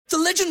The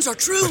legends are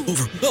true.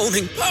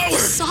 Overwhelming power!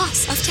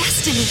 Sauce of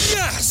destiny.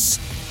 Yes!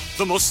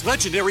 The most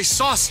legendary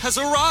sauce has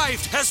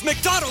arrived as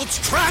McDonald's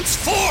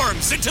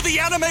transforms into the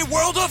anime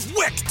world of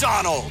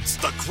WickDonald's.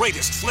 The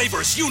greatest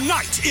flavors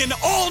unite in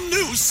all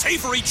new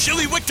savory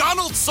chili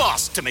McDonald's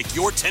sauce to make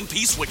your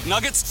 10-piece Wick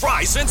Nuggets,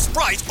 fries, and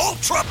Sprite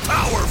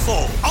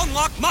ultra-powerful.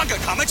 Unlock manga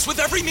comics with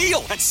every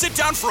meal and sit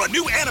down for a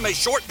new anime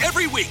short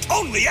every week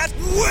only at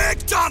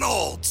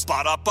WickDonald's.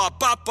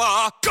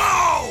 Ba-da-ba-ba-ba,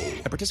 go!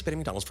 At participating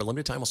McDonald's for a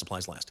limited time while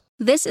supplies last.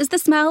 This is the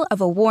smell of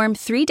a warm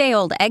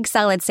 3-day-old egg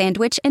salad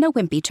sandwich in a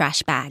wimpy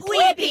trash bag.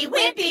 Whippy,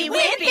 whippy,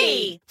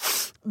 whippy!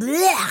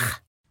 Blech.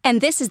 And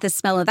this is the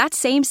smell of that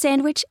same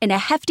sandwich in a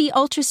hefty,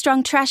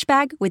 ultra-strong trash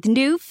bag with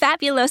new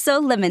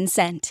Fabuloso lemon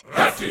scent.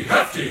 Hefty,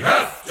 hefty,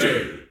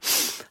 hefty!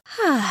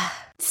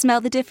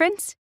 Smell the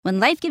difference? When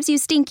life gives you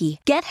stinky,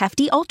 get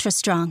Hefty Ultra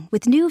Strong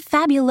with new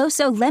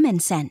Fabuloso lemon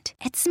scent.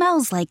 It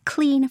smells like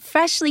clean,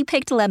 freshly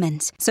picked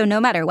lemons. So no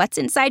matter what's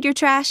inside your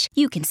trash,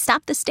 you can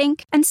stop the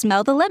stink and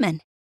smell the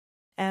lemon.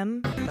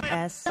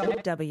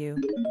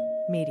 MSW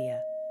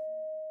Media.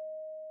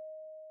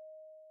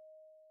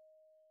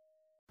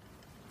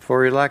 For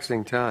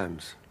relaxing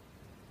times,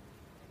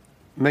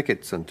 make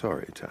it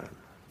Suntory time.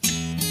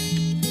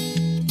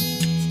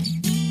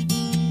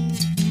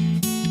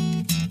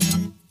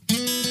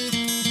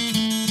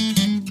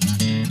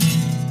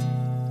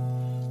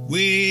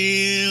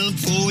 Well,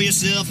 pour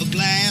yourself a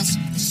glass,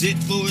 sit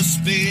for a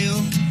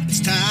spell. It's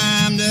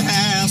time to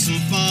have some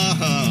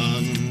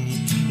fun.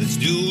 Let's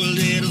do a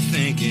little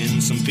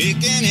thinking, some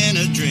picking and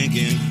a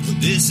drinking.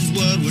 But this is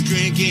what we're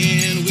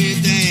drinking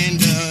with Dan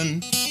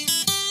Dunn.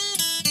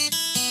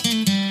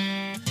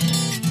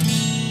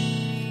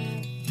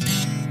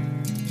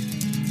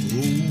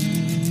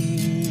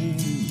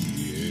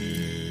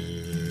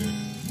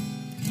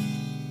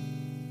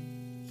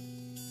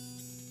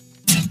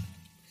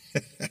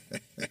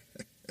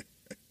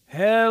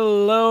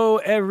 Hello,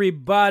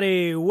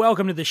 everybody.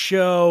 Welcome to the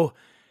show.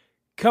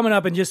 Coming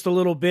up in just a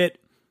little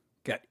bit,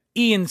 got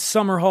Ian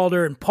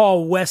Somerhalder and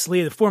Paul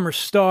Wesley, the former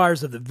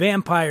stars of the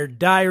Vampire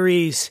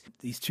Diaries.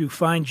 These two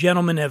fine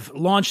gentlemen have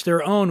launched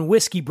their own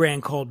whiskey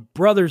brand called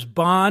Brothers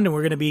Bond, and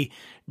we're going to be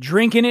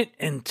drinking it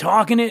and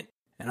talking it,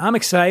 and I'm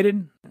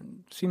excited.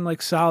 Seem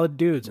like solid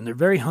dudes, and they're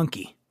very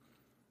hunky.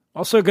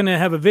 Also going to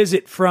have a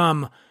visit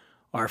from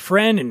our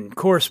friend and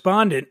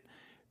correspondent,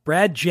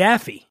 Brad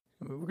Jaffe.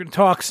 We're going to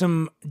talk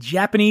some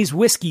Japanese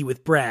whiskey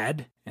with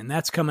Brad, and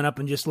that's coming up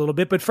in just a little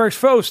bit. But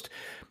first,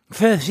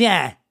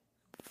 yeah,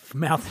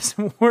 mouth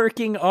isn't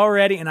working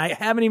already, and I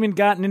haven't even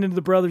gotten into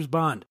the Brothers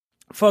Bond.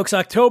 Folks,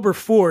 October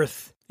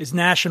 4th is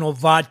National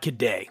Vodka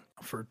Day.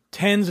 For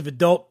tens of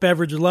adult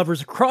beverage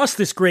lovers across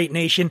this great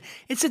nation,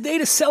 it's a day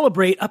to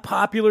celebrate a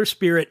popular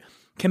spirit,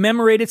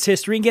 commemorate its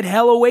history, and get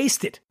hella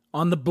wasted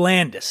on the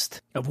blandest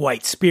of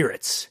white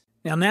spirits.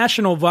 Now,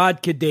 National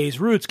Vodka Day's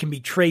roots can be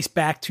traced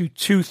back to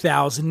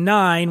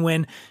 2009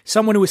 when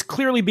someone who was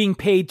clearly being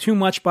paid too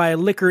much by a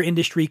liquor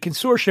industry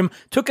consortium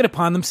took it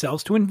upon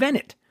themselves to invent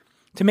it.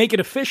 To make it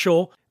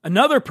official,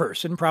 another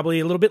person, probably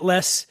a little bit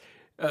less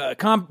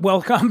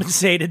well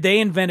compensated, they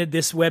invented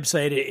this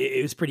website.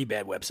 It was a pretty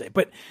bad website.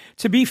 But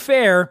to be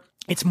fair,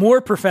 it's more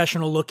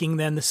professional looking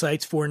than the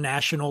sites for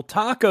National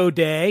Taco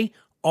Day,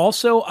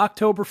 also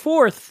October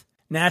 4th,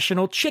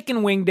 National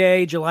Chicken Wing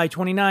Day, July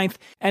 29th,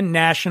 and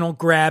National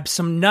Grab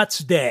Some Nuts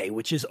Day,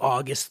 which is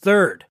August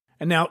 3rd.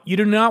 And now, you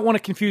do not want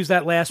to confuse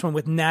that last one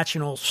with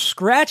National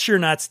Scratch Your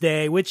Nuts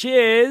Day, which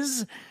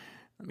is,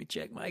 let me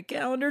check my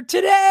calendar,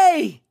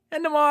 today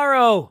and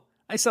tomorrow.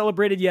 I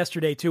celebrated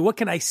yesterday, too. What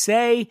can I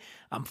say?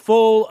 I'm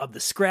full of the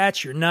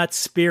Scratch Your Nuts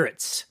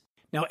spirits.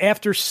 Now,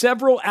 after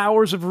several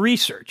hours of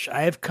research,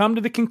 I have come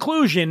to the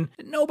conclusion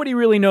that nobody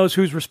really knows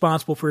who's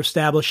responsible for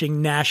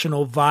establishing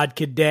National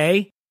Vodka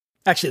Day.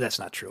 Actually, that's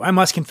not true. I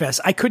must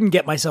confess, I couldn't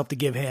get myself to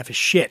give half a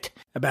shit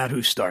about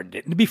who started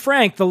it. And to be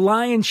frank, the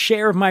lion's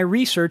share of my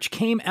research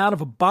came out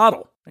of a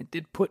bottle. I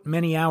did put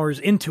many hours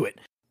into it.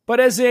 But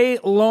as a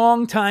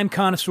long-time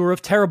connoisseur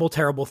of terrible,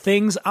 terrible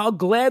things, I'll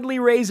gladly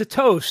raise a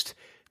toast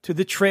to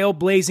the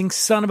trailblazing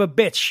son of a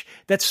bitch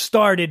that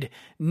started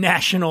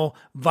National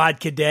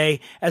Vodka Day,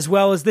 as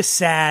well as the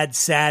sad,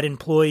 sad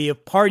employee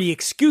of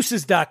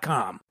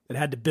PartyExcuses.com that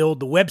had to build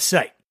the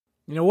website.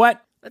 You know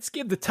what? Let's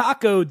give the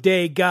Taco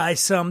Day guy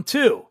some,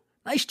 too.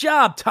 Nice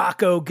job,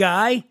 Taco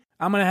Guy.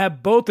 I'm going to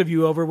have both of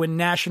you over when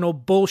National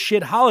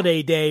Bullshit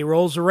Holiday Day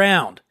rolls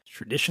around. It's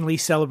traditionally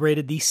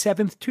celebrated the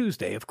 7th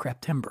Tuesday of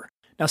Creptember.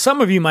 Now,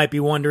 some of you might be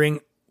wondering,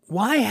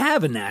 why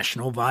have a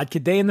National Vodka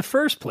Day in the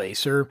first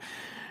place? Or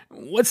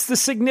what's the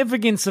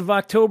significance of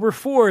October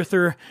 4th?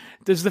 Or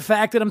does the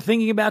fact that I'm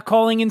thinking about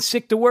calling in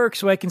sick to work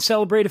so I can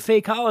celebrate a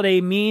fake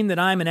holiday mean that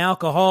I'm an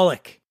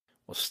alcoholic?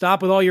 Well,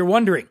 stop with all your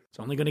wondering.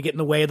 It's only going to get in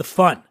the way of the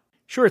fun.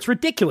 Sure, it's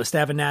ridiculous to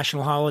have a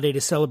national holiday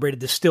to celebrate a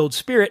distilled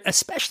spirit,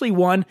 especially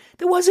one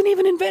that wasn't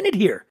even invented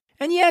here.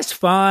 And yes,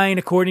 fine,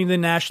 according to the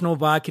National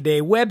Vodka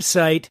Day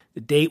website,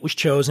 the date was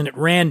chosen at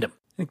random.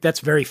 I think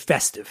that's very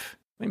festive.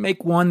 Let me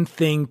make one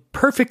thing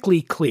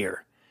perfectly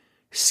clear.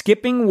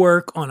 skipping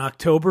work on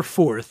October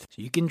 4th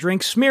so you can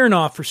drink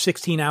Smirnoff for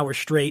 16 hours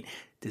straight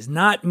does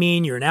not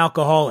mean you're an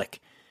alcoholic.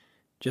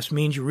 Just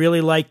means you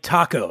really like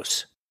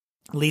tacos.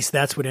 At least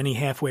that's what any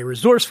halfway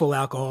resourceful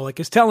alcoholic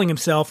is telling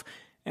himself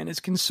and his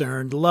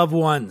concerned loved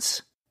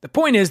ones. The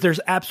point is, there's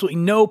absolutely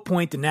no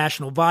point to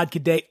National Vodka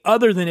Day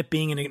other than it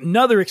being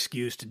another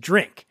excuse to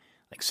drink,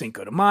 like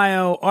Cinco de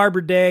Mayo,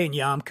 Arbor Day, and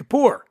Yom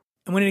Kippur.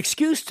 And when an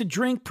excuse to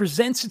drink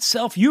presents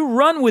itself, you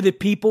run with it,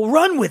 people,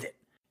 run with it.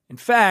 In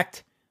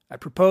fact, I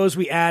propose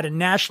we add a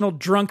National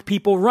Drunk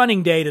People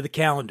Running Day to the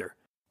calendar.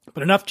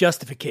 But enough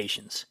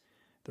justifications.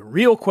 The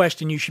real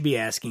question you should be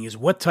asking is,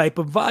 what type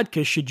of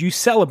vodka should you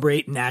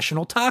celebrate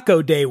National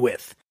Taco Day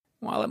with?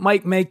 While it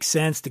might make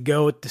sense to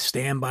go with the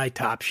standby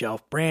top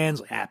shelf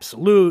brands like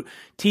Absolute,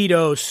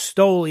 Tito's,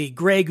 Stoli,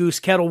 Grey Goose,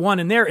 Kettle One,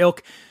 and their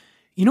ilk,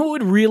 you know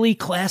what would really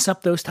class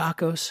up those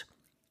tacos?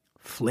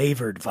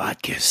 Flavored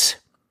vodkas.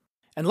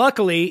 And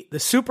luckily, the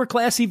super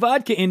classy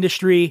vodka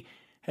industry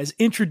has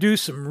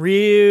introduced some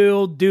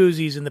real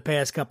doozies in the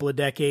past couple of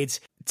decades.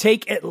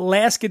 Take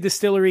Alaska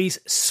Distillery's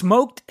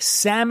smoked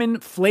salmon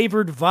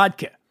flavored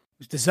vodka. It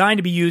was designed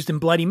to be used in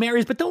Bloody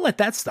Marys, but don't let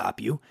that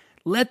stop you.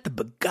 Let the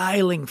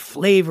beguiling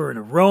flavor and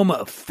aroma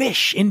of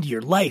fish into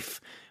your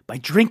life by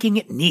drinking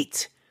it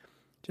neat.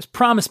 Just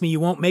promise me you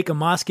won't make a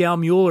Moscow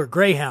Mule or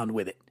Greyhound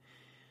with it.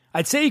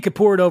 I'd say you could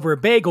pour it over a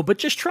bagel, but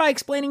just try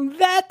explaining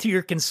that to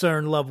your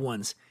concerned loved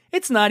ones.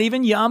 It's not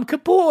even Yom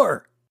Kippur.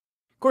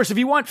 Of course, if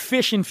you want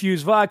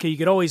fish-infused vodka, you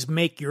could always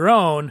make your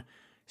own,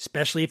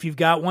 especially if you've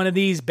got one of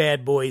these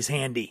bad boys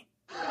handy.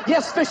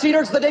 Yes, fish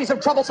eaters, the days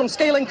of troublesome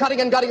scaling,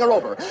 cutting, and gutting are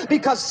over,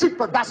 because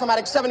Super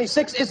Bassomatic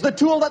 76 is the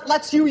tool that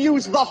lets you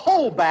use the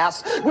whole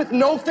bass with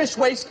no fish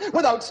waste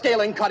without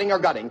scaling, cutting, or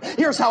gutting.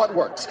 Here's how it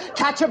works.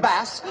 Catch a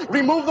bass,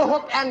 remove the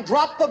hook, and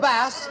drop the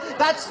bass.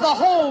 That's the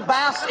whole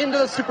bass into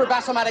the Super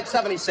Bassomatic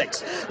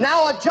 76.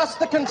 Now adjust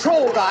the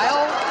control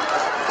dial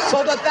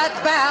so that that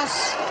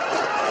bass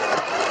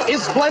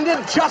is blended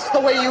just the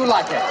way you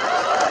like it.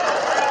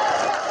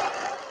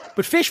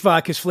 But fish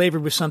vodka is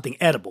flavored with something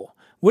edible.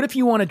 What if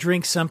you want to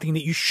drink something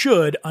that you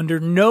should, under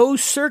no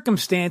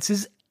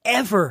circumstances,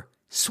 ever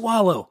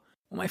swallow?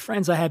 Well, my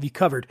friends, I have you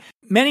covered.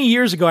 Many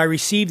years ago, I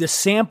received a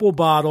sample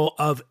bottle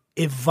of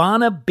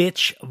Ivana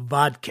Bitch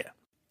vodka.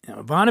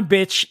 Now, Ivana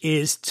Bitch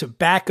is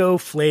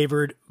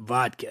tobacco-flavored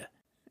vodka,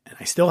 and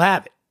I still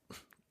have it.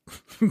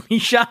 Be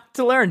shocked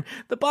to learn,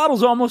 the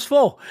bottle's almost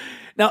full.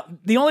 Now,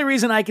 the only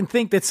reason I can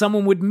think that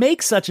someone would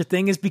make such a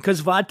thing is because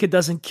vodka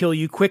doesn't kill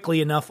you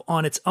quickly enough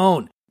on its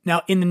own.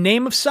 Now, in the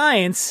name of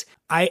science,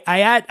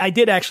 I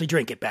did actually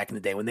drink it back in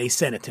the day when they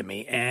sent it to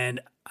me, and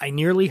I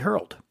nearly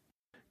hurled.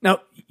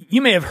 Now,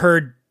 you may have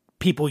heard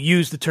people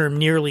use the term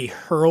nearly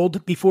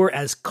hurled before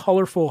as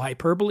colorful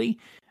hyperbole.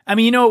 I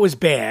mean, you know it was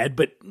bad,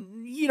 but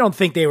you don't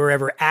think they were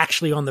ever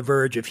actually on the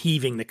verge of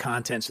heaving the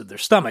contents of their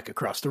stomach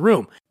across the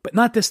room. But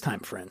not this time,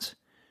 friends.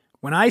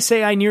 When I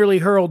say I nearly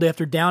hurled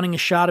after downing a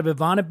shot of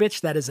Ivana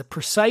Bitch, that is a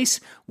precise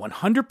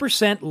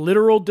 100%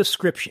 literal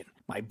description.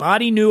 My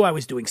body knew I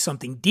was doing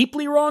something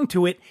deeply wrong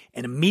to it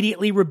and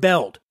immediately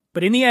rebelled.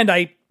 But in the end,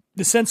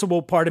 the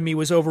sensible part of me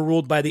was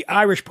overruled by the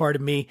Irish part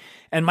of me,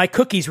 and my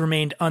cookies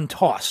remained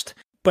untossed.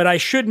 But I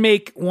should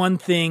make one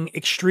thing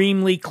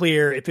extremely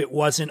clear if it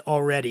wasn't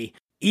already.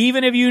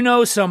 Even if you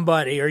know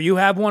somebody or you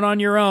have one on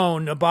your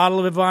own, a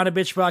bottle of Ivana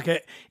Bitch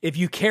vodka, if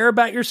you care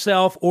about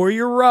yourself or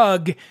your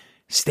rug,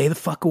 stay the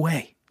fuck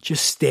away.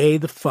 Just stay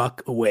the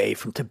fuck away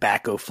from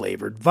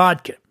tobacco-flavored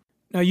vodka.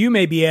 Now, you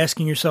may be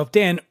asking yourself,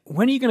 Dan,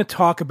 when are you going to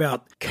talk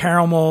about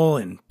caramel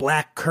and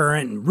black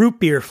currant and root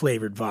beer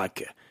flavored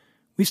vodka?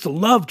 We used to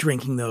love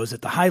drinking those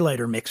at the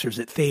highlighter mixers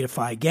at Theta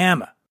Phi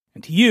Gamma.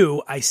 And to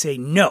you, I say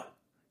no.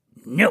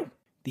 No.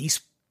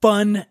 These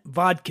fun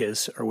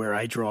vodkas are where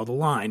I draw the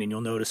line, and you'll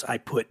notice I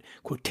put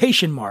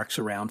quotation marks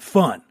around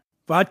fun.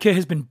 Vodka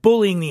has been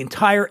bullying the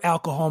entire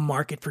alcohol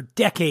market for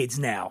decades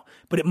now,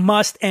 but it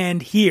must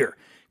end here,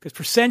 because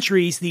for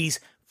centuries, these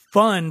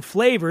fun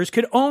flavors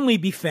could only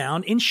be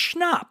found in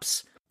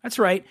schnapps. That's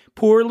right,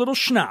 poor little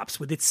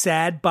schnapps with its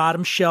sad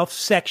bottom shelf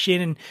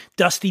section and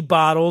dusty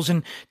bottles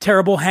and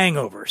terrible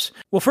hangovers.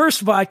 Well,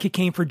 first vodka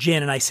came for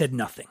gin and I said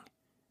nothing.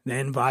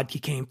 Then vodka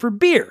came for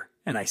beer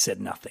and I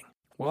said nothing.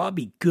 Well, I'll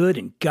be good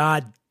and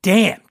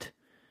goddamned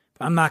if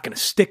I'm not going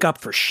to stick up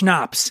for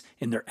schnapps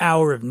in their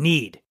hour of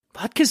need.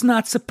 Vodka's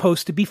not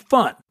supposed to be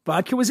fun.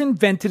 Vodka was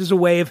invented as a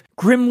way of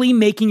grimly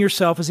making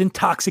yourself as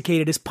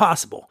intoxicated as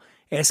possible.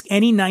 Ask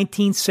any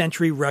 19th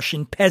century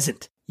Russian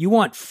peasant. You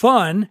want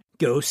fun?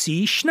 Go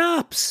see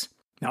schnapps.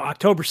 Now,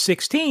 October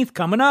 16th,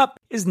 coming up,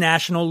 is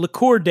National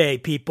Liqueur Day,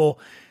 people.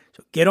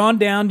 So get on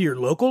down to your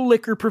local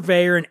liquor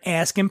purveyor and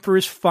ask him for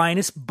his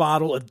finest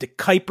bottle of De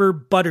Kuyper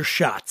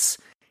Buttershots.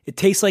 It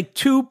tastes like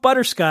 2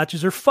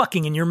 butterscotches are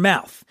fucking in your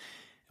mouth.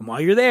 And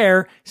while you're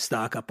there,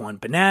 stock up on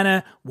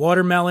banana,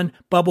 watermelon,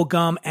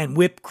 bubblegum, and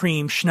whipped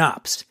cream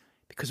schnapps.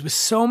 Because with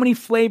so many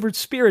flavored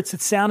spirits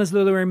that sound as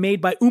though they were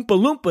made by Oompa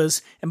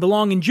Loompas and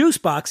belong in juice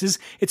boxes,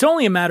 it's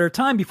only a matter of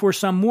time before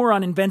some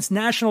moron invents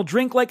National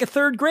Drink Like a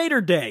Third Grader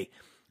Day.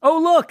 Oh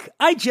look,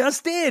 I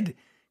just did!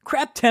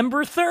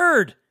 Craptember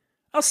 3rd!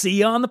 I'll see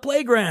you on the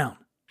playground.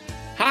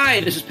 Hi,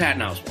 this is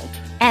Patton Oswalt.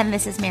 And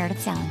this is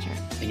Meredith Salinger.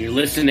 And you're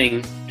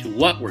listening to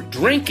What We're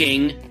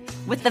Drinking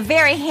with the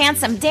very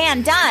handsome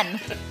Dan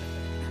Dunn.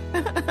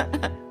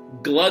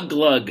 Glug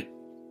glug.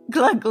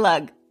 Glug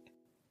glug.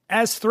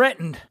 As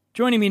threatened,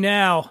 joining me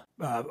now,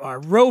 our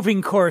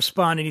roving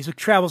correspondent. He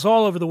travels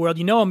all over the world.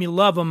 You know him, you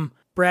love him,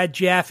 Brad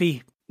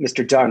Jaffe.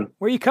 Mr. Dunn.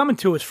 Where are you coming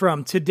to us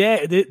from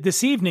today,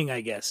 this evening,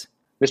 I guess?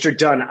 Mr.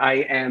 Dunn,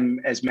 I am,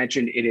 as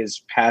mentioned, it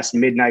is past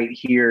midnight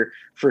here,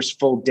 first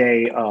full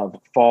day of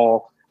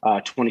fall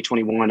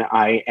 2021.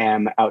 I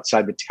am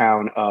outside the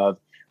town of,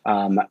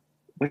 what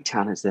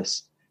town is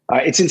this?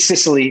 It's in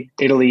Sicily,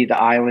 Italy,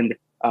 the island,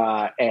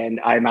 and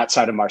I'm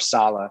outside of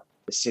Marsala,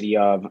 the city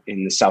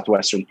in the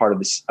southwestern part of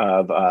this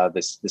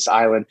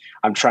island.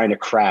 I'm trying to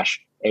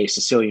crash a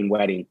Sicilian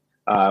wedding.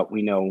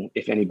 We know,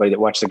 if anybody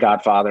that watched The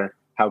Godfather,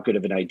 how good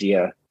of an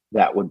idea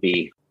that would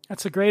be.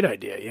 That's a great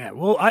idea. Yeah.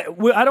 Well, I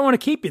don't want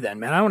to keep you then,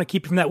 man. I don't want to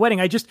keep you from that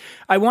wedding.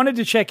 I wanted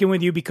to check in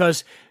with you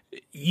because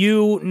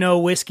you know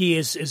whiskey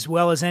as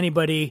well as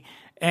anybody.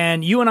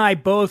 And you and I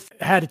both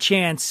had a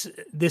chance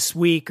this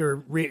week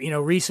or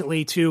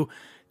recently to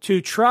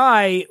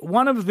try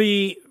one of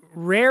the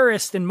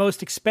rarest and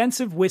most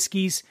expensive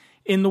whiskeys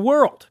in the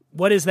world.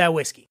 What is that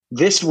whiskey?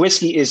 This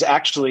whiskey is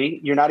actually,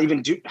 you're not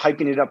even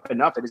hyping it up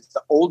enough. It is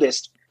the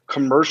oldest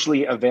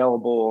commercially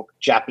available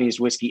Japanese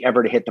whiskey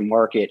ever to hit the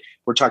market.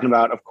 We're talking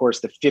about, of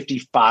course, the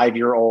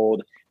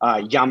 55-year-old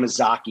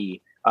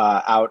Yamazaki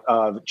out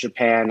of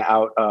Japan,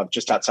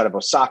 just outside of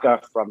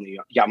Osaka, from the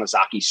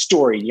Yamazaki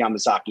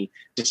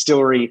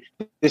distillery.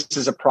 This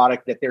is a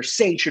product that they're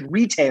saying should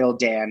retail,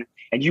 Dan,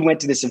 and you went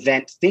to this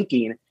event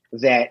thinking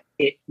that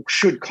it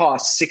should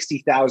cost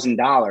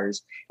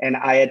 $60,000. And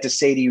I had to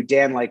say to you,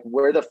 Dan, like,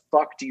 where the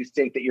fuck do you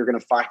think that you're going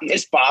to find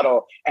this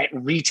bottle at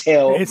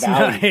retail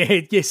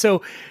value?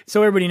 So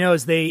everybody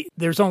knows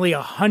there's only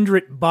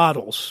 100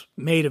 bottles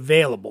made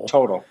available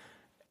total.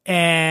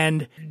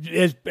 And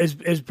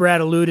as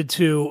Brad alluded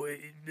to,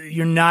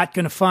 you're not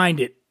going to find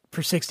it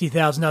for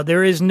 $60,000. Now,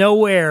 there is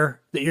nowhere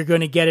that you're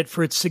going to get it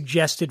for its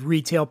suggested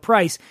retail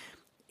price.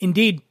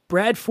 Indeed,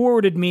 Brad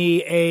forwarded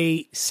me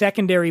a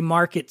secondary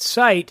market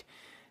site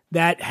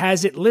that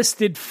has it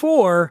listed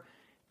for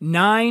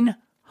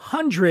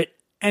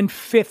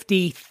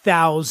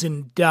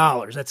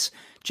 $950,000. That's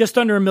just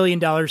under $1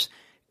 million.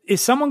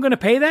 Is someone going to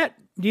pay that?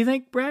 Do you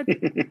think, Brad?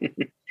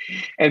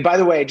 And by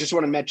the way, I just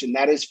want to mention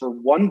that is for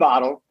one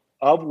bottle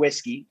of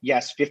whiskey.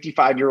 Yes,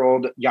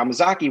 55-year-old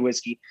Yamazaki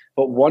whiskey,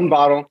 but one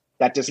bottle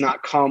that does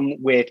not come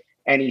with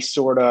any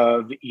sort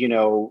of,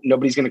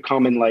 nobody's going to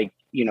come and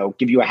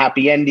give you a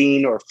happy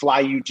ending or fly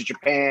you to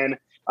Japan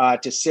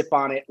to sip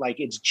on it.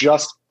 Like, it's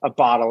just a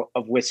bottle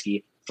of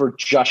whiskey for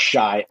just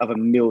shy of $1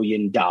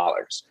 million.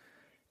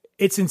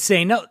 It's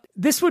insane. Now,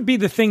 this would be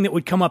the thing that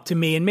would come up to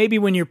me, and maybe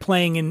when you're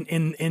playing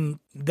in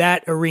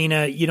that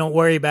arena, you don't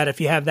worry about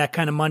if you have that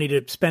kind of money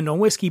to spend on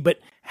whiskey, but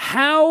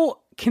how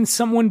can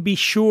someone be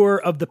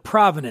sure of the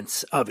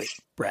provenance of it,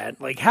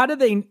 Brad? Like, how do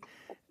they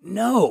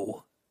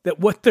know that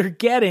what they're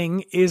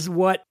getting is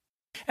what?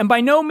 And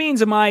by no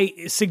means am I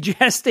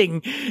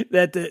suggesting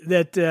that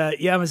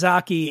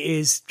Yamazaki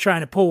is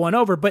trying to pull one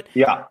over, but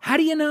yeah. How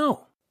do you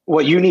know?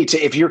 Well, you need to,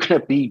 if you're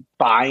going to be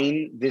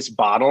buying this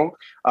bottle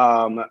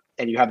and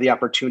you have the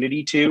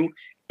opportunity to,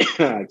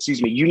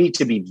 you need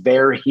to be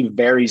very,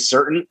 very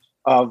certain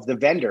of the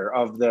vendor,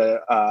 of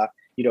the,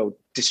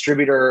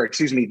 distributor,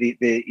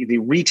 the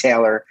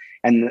retailer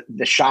and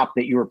the shop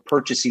that you were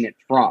purchasing it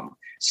from.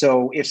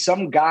 So if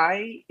some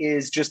guy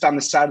is just on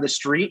the side of the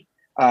street,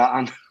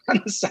 on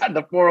the side of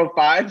the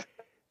 405,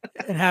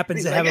 and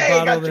happens to have a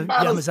bottle of the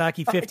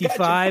Yamazaki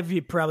 55,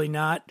 you're probably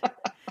not.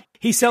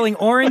 He's selling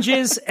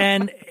oranges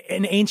and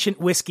an ancient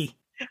whiskey.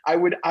 I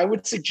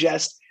would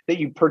suggest that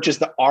you purchase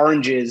the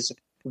oranges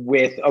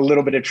with a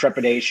little bit of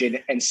trepidation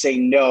and say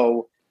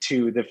no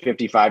to the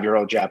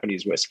 55-year-old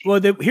Japanese whiskey.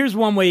 Well, here's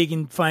one way you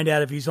can find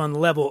out if he's on the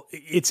level.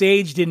 It's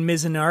aged in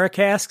Mizunara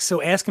casks,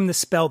 so ask him to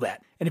spell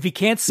that. And if he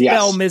can't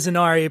spell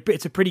Mizunara,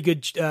 it's a pretty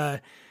good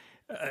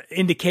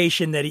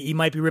indication that he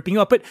might be ripping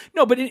you up. But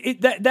no,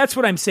 that's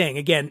what I'm saying.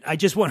 Again, I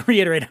just want to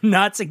reiterate, I'm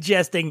not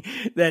suggesting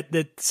that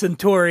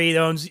Suntory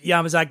owns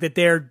Yamazaki, that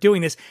they're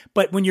doing this.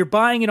 But when you're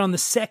buying it on the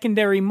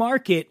secondary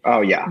market,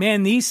 oh yeah,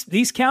 man,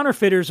 these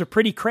counterfeiters are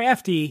pretty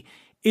crafty.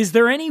 Is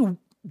there any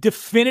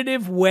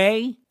definitive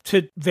way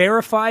to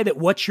verify that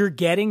what you're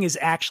getting is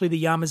actually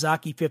the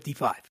Yamazaki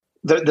 55?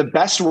 The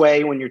best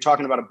way when you're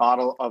talking about a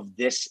bottle of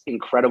this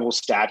incredible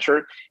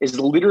stature is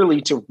literally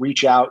to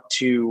reach out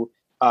to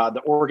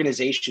the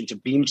organization, to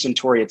Beam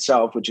Suntory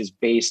itself, which is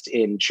based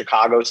in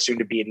Chicago, soon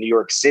to be in New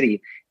York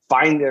City.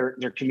 Find their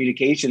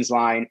communications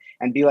line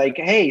and be like,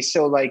 hey,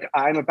 so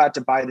I'm about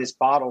to buy this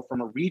bottle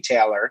from a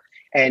retailer.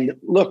 And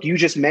look, you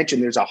just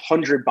mentioned there's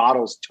 100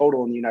 bottles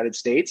total in the United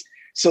States.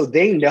 So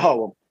they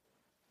know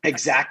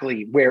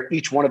exactly where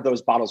each one of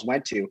those bottles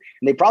went to. And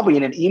they probably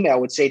in an email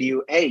would say to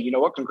you, hey, you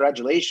know what?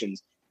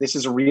 Congratulations. This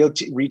is a real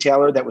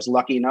retailer that was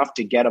lucky enough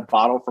to get a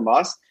bottle from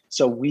us.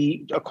 So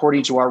we,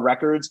 according to our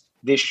records,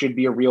 this should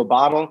be a real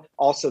bottle.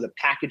 Also, the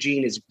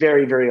packaging is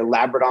very, very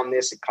elaborate on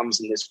this. It comes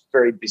in this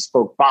very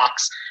bespoke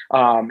box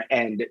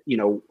and,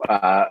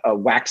 a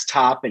wax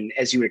top. And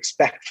as you would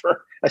expect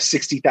for a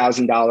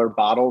 $60,000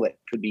 bottle that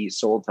could be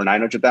sold for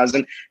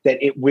 $900,000,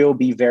 that it will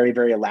be very,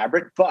 very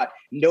elaborate. But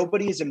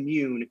nobody is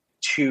immune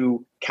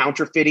to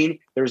counterfeiting.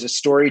 There's a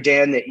story,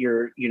 Dan, that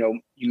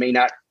you may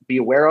not be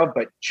aware of,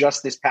 but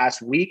just this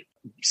past week,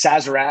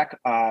 Sazerac,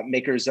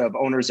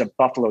 owners of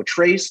Buffalo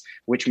Trace,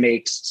 which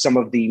makes some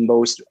of the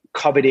most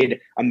coveted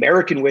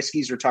American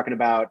whiskeys. We're talking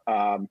about,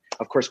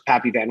 of course,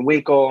 Pappy Van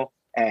Winkle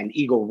and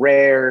Eagle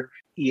Rare,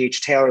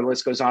 E.H. Taylor, the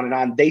list goes on and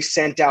on. They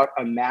sent out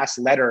a mass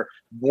letter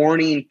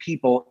warning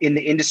people in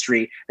the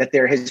industry that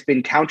there has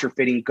been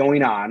counterfeiting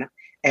going on.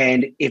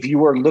 And if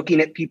you are looking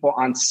at people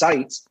on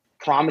sites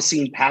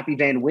promising Pappy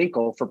Van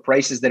Winkle for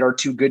prices that are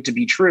too good to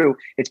be true,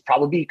 it's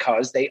probably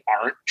because they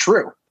aren't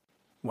true.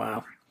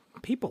 Wow.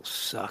 People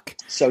suck.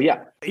 So,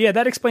 yeah. Yeah,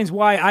 that explains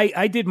why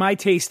I did my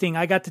tasting.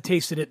 I got to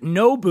taste it at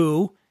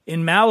Nobu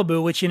in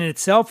Malibu, which in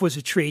itself was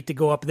a treat to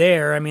go up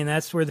there. I mean,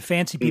 that's where the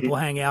fancy people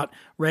hang out,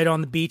 right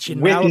on the beach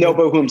in with Malibu.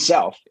 Nobu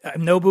himself.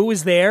 Nobu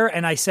was there,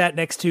 and I sat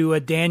next to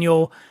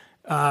Daniel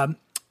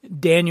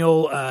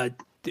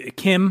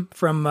Kim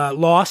from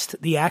Lost,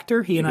 the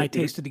actor. He and I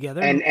tasted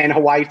together. And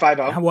Hawaii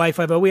Five-0. Hawaii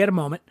Five-0. We had a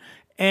moment.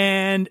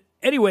 And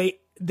anyway,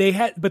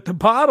 but the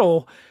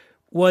bottle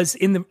was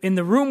in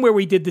the room where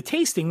we did the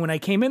tasting. When I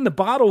came in, the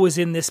bottle was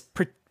in this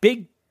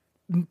big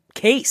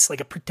case,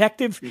 like a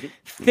protective,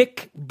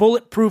 thick,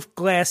 bulletproof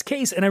glass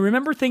case. And I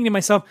remember thinking to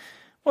myself,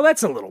 well,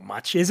 that's a little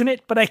much, isn't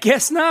it? But I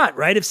guess not,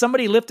 right? If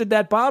somebody lifted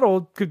that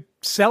bottle, could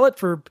sell it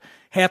for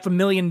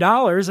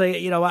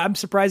 $500,000, I'm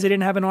surprised they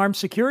didn't have an armed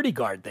security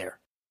guard there.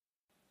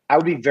 I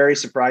would be very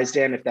surprised,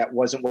 Dan, if that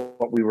wasn't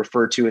what we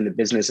refer to in the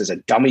business as a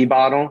dummy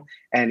bottle,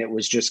 and it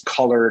was just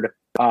colored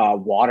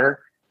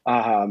water,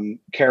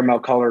 caramel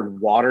colored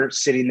water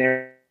sitting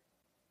there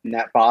in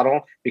that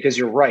bottle. Because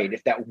you're right,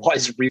 if that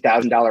was a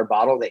 $3,000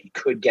 bottle that you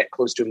could get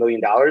close to $1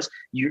 million,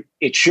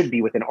 it should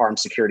be with an armed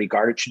security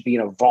guard. It should be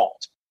in a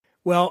vault.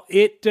 Well,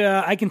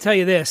 I can tell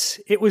you this,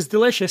 it was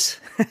delicious.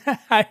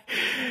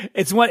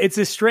 It's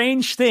a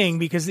strange thing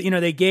because,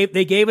 they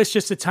gave us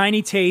just a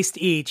tiny taste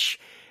each,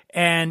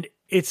 and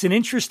it's an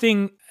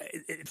interesting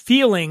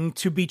feeling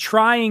to be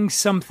trying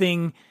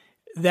something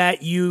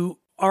that you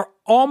are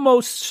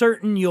almost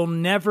certain you'll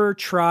never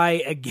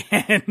try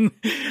again.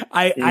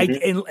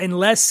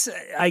 Unless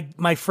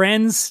my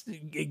friends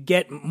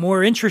get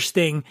more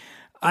interesting,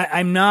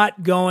 I'm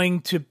not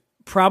going to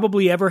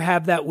probably ever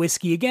have that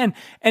whiskey again.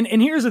 And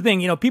here's the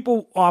thing,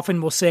 people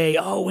often will say,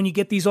 oh, when you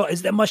get these,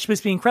 that must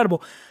be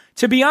incredible.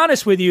 To be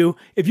honest with you,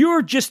 if you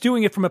were just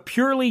doing it from a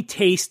purely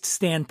taste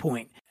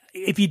standpoint,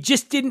 if you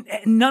just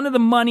none of the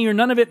money or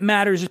none of it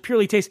matters, it's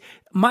purely taste.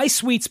 My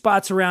sweet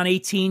spot's around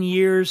 18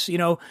 years,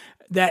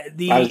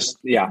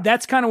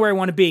 that's kind of where I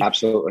want to be.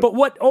 Absolutely. But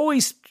what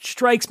always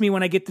strikes me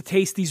when I get to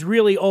taste these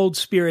really old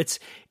spirits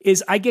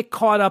is I get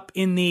caught up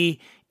in the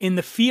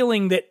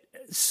feeling that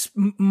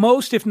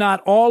most, if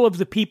not all, of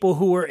the people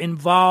who were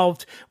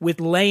involved with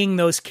laying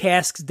those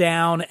casks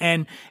down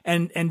and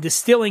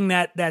distilling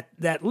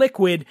that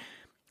liquid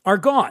are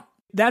gone.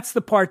 That's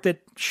the part that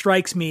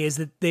strikes me, is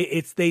that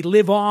they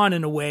live on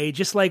in a way,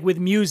 just like with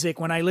music.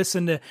 When I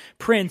listen to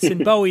Prince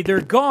and Bowie, they're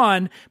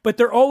gone, but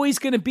they're always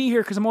going to be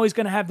here because I'm always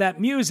going to have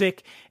that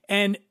music.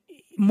 And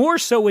more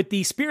so with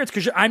these spirits,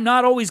 because I'm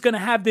not always going to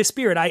have this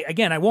spirit.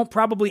 I won't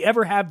probably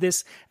ever have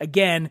this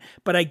again,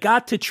 but I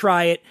got to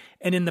try it.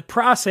 And in the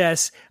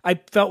process, I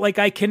felt like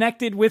I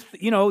connected with,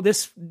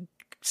 this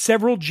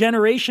several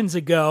generations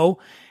ago,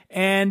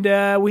 and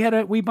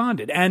we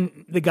bonded.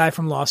 And the guy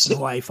from Lost in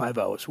Hawaii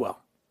Five-0 as well.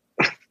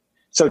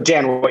 So,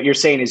 Dan, what you're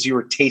saying is you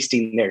were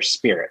tasting their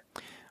spirit.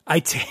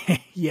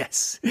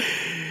 Yes.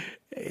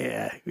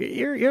 Yeah,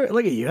 you're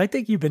look at you. I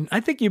think you've been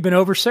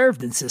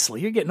overserved in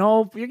Sicily. You're getting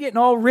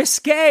all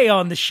risque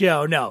on the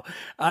show. No,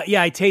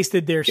 I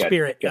tasted their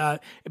spirit. Good.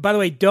 By the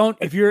way,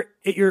 if you're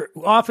at your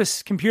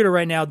office computer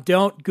right now,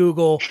 don't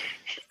Google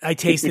 "I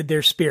tasted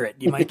their spirit."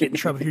 You might get in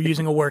trouble if you're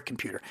using a work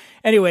computer.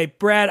 Anyway,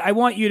 Brad, I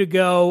want you to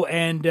go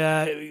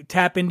and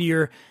tap into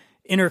your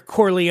inner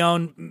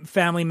Corleone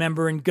family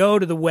member and go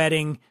to the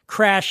wedding,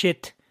 crash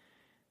it,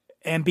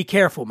 and be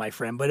careful, my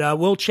friend. But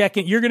we'll check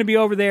in. You're going to be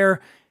over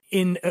there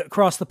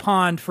across the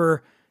pond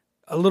for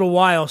a little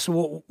while,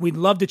 so we'd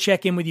love to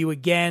check in with you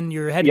again.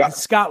 You're headed to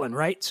Scotland,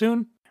 right,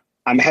 soon?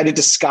 I'm headed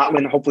to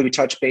Scotland. Hopefully we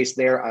touch base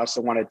there. I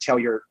also want to tell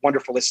your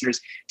wonderful listeners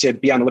to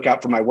be on the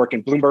lookout for my work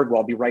in Bloomberg, where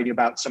I'll be writing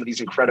about some of these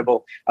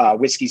incredible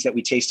whiskeys that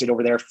we tasted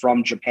over there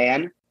from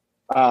Japan,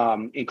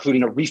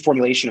 including a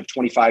reformulation of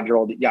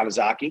 25-year-old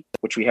Yamazaki,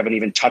 which we haven't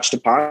even touched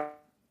upon,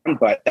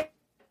 but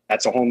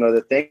that's a whole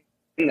nother thing.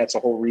 That's a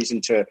whole reason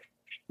to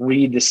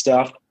read the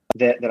stuff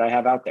that I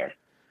have out there.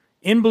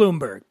 In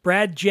Bloomberg,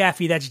 Brad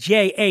Jaffe, that's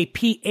Japhe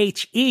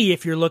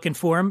if you're looking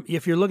for him.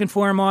 If you're looking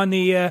for him on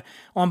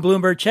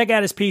Bloomberg, check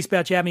out his piece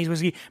about Japanese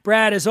whiskey.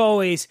 Brad, as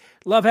always,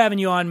 love having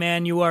you on,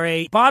 man. You are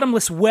a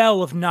bottomless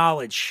well of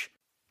knowledge.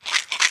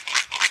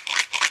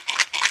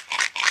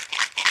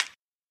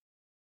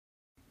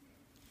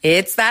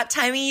 It's that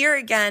time of year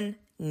again.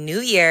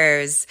 New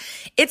Year's.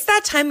 It's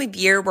that time of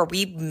year where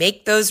we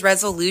make those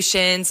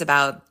resolutions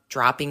about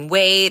dropping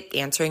weight,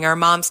 answering our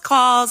mom's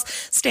calls,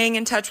 staying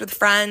in touch with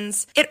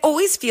friends. It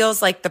always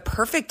feels like the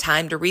perfect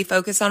time to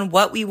refocus on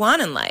what we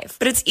want in life.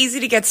 But it's easy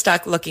to get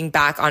stuck looking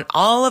back on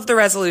all of the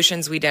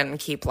resolutions we didn't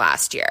keep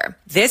last year.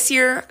 This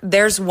year,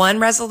 there's one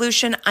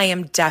resolution I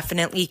am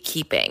definitely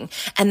keeping,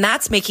 and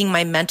that's making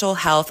my mental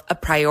health a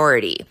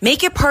priority.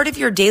 Make it part of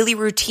your daily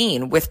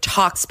routine with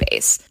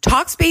Talkspace.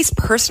 Talkspace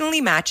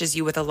personally matches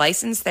you with a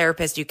licensed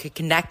therapist you could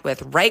connect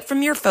with right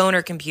from your phone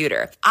or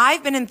computer.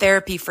 I've been in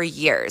therapy for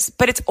years,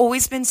 but it's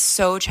always been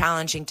so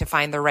challenging to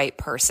find the right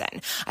person.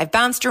 I've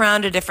bounced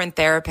around to different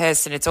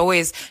therapists, and it's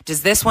always,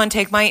 does this one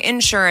take my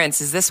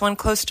insurance? Is this one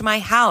close to my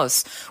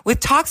house? With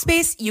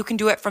Talkspace, you can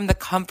do it from the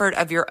comfort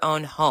of your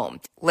own home.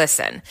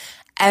 Listen,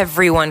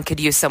 everyone could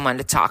use someone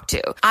to talk to.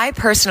 I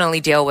personally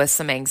deal with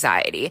some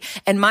anxiety,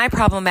 and my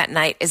problem at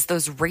night is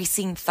those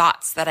racing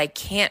thoughts that I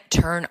can't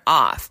turn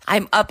off.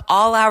 I'm up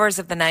all hours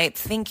of the night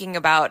thinking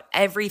about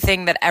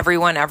everything that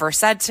everyone ever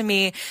said to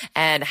me,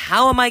 and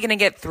how am I going to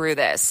get through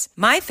this?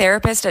 My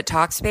therapist at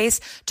Talkspace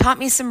taught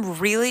me some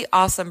really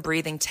awesome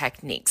breathing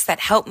techniques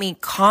that help me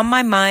calm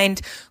my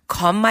mind,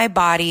 calm my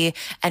body,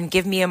 and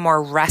give me a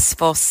more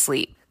restful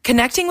sleep.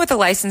 Connecting with a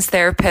licensed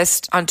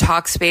therapist on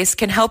Talkspace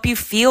can help you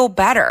feel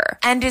better,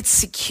 and it's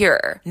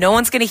secure. No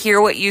one's going to hear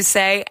what you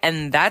say,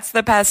 and that's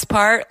the best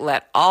part.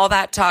 Let all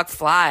that talk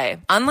fly.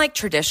 Unlike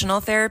traditional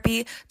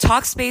therapy,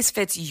 Talkspace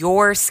fits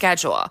your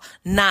schedule,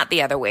 not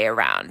the other way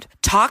around.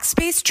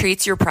 Talkspace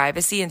treats your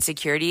privacy and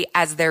security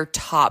as their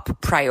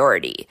top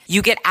priority.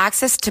 You get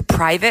access to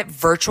private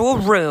virtual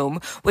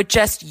room with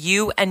just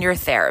you and your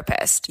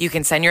therapist. You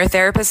can send your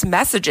therapist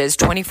messages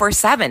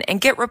 24/7 and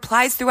get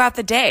replies throughout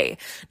the day.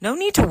 No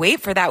need to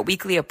wait for that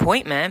weekly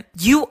appointment.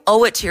 You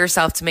owe it to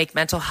yourself to make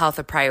mental health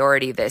a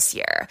priority this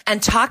year. And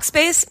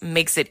Talkspace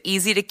makes it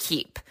easy to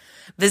keep.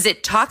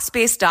 Visit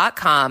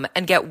Talkspace.com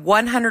and get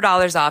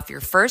 $100 off your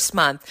first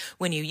month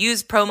when you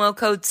use promo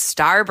code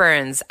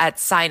STARBURNS at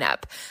sign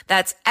up.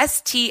 That's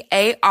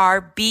STARBURNS.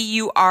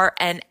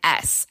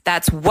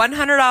 That's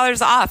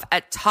 $100 off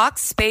at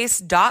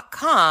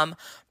Talkspace.com,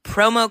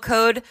 promo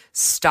code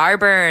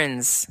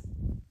STARBURNS.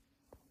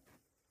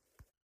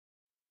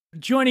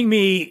 Joining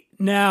me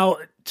now,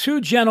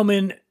 two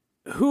gentlemen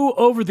who,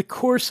 over the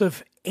course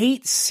of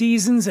 8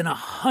 seasons and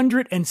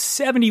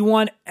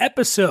 171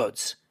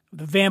 episodes of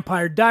the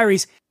Vampire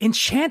Diaries,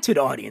 enchanted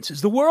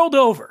audiences the world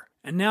over.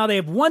 And now they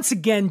have once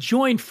again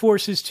joined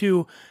forces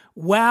to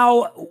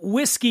wow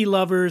whiskey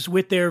lovers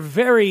with their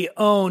very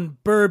own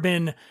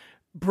bourbon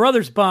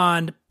brothers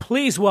bond.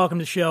 Please welcome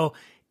to the show,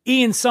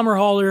 Ian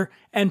Somerhalder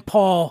and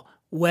Paul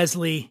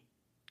Wesley.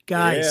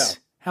 Guys,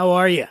 how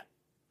are you?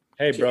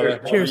 Hey, brother.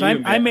 Cheers.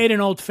 I made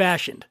an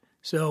old-fashioned.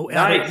 So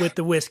nice. With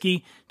the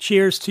whiskey.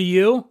 Cheers to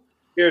you.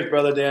 Cheers,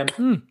 brother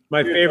Dan.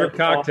 My favorite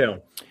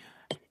cocktail.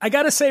 I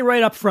got to say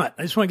right up front,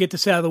 I just want to get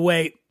this out of the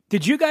way.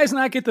 Did you guys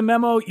not get the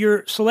memo?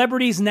 You're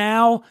celebrities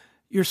now.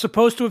 You're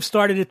supposed to have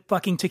started a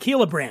fucking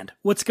tequila brand.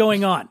 What's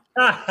going on?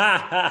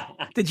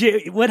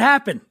 What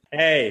happened?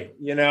 Hey,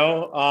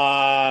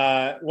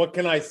 what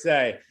can I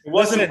say? It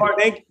wasn't you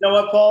know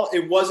what, Paul?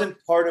 It wasn't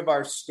part of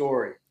our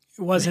story.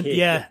 It wasn't.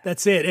 Yeah,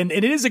 that's it. And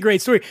it is a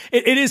great story.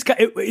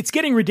 It's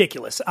getting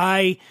ridiculous.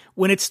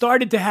 When it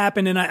started to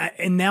happen,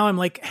 and now I'm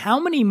like, how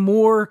many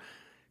more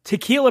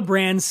tequila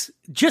brands?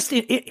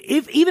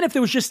 Even if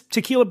there was just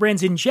tequila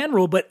brands in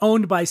general, but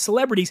owned by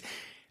celebrities,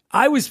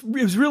 it was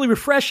really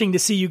refreshing to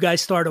see you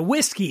guys start a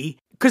whiskey,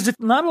 because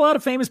not a lot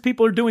of famous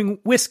people are doing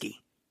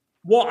whiskey.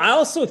 Well, I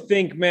also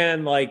think,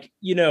 man,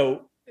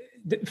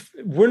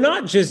 we're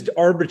not just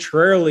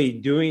arbitrarily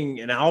doing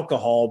an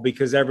alcohol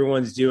because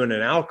everyone's doing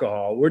an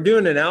alcohol. We're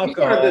doing an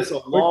alcohol. We started this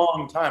a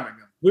long time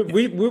ago.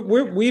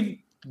 We've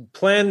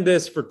planned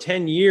this for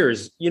 10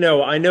 years.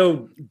 I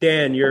know,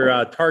 Dan, you're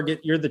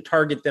the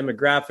target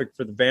demographic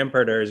for the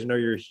Vampire Diaries. I know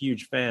you're a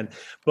huge fan,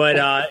 but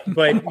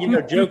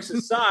jokes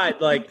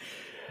aside, look,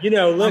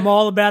 I'm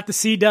all about the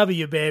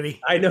CW, baby.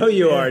 I know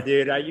you are,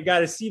 dude. You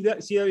got a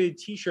CW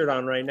t-shirt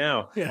on right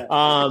now. Yeah.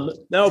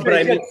 No, but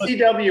I mean,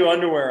 CW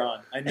underwear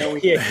on. I know.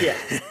 Yeah.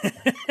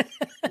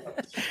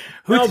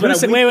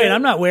 Wait,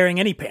 I'm not wearing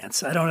any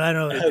pants. I don't. I'm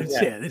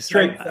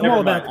all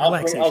about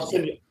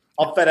relaxation.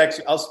 I'll FedEx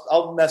you.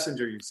 I'll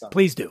messenger you something.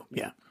 Please do.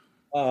 Yeah.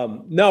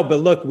 No, but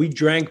look, we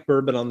drank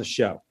bourbon on the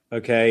show.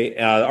 Okay.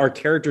 Our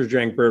characters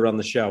drank bourbon on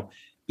the show.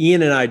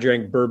 Ian and I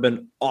drank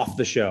bourbon off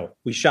the show.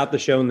 We shot the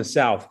show in the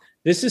South.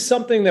 This is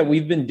something that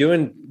we've been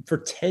doing for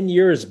 10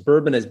 years.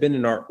 Bourbon has been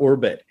in our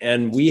orbit,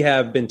 and we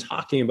have been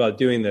talking about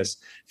doing this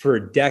for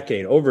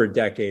over a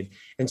decade.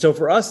 And so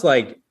for us,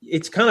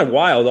 it's kind of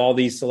wild. All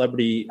these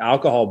celebrity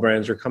alcohol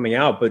brands are coming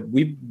out, but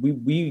we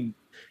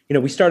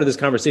started this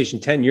conversation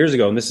 10 years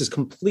ago, and this is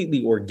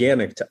completely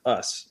organic to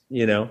us,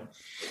 in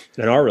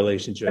our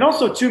relationship. And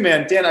also too,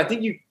 man, Dan, I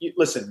think you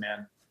listen,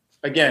 man,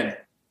 again,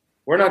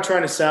 we're not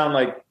trying to sound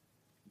like,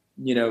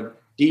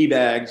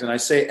 D-bags, and I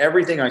say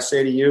everything I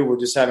say to you, we're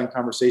just having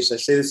conversations. I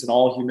say this in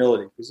all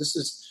humility, because this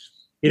is...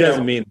 He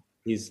doesn't mean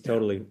he's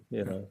totally,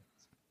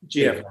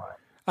 GFY.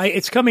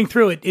 It's coming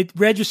through. It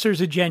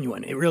registers as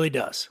genuine. It really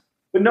does.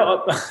 But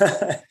no,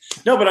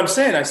 but I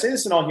say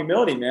this in all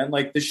humility, man.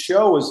 Like, the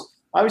show was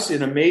obviously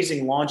an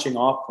amazing launching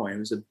off point. It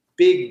was a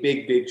big,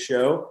 big, big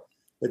show.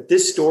 But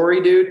this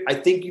story, dude, I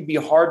think you'd be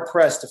hard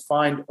pressed to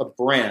find a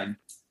brand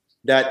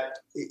that,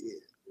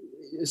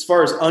 as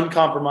far as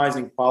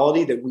uncompromising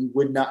quality, that we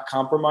would not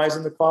compromise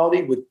in the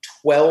quality, with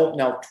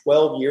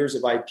 12 years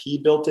of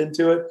IP built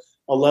into it,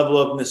 a level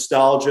of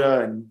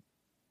nostalgia and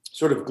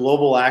sort of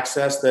global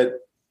access that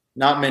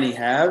not many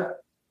have.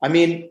 I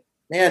mean,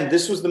 man,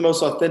 this was the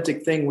most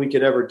authentic thing we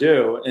could ever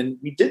do. And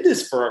we did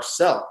this for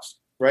ourselves,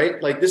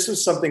 right? Like, this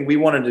was something we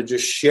wanted to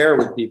just share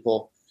with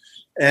people.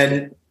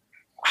 And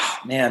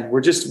man,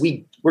 we're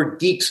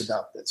geeks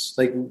about this.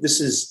 Like,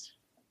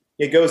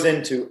 it goes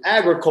into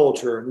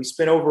agriculture, and we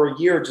spent over a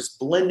year just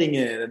blending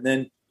it. And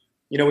then,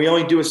 we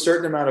only do a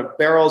certain amount of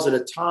barrels at a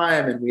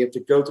time, and we have to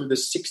go through the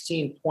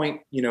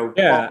 16-point,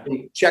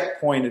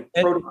 checkpoint and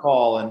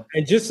protocol.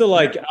 And just to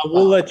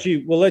we'll let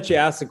you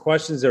ask the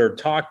questions or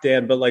talk,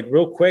 Dan, but like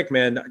real quick,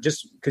 man,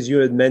 just because you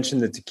had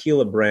mentioned the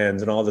tequila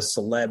brands and all the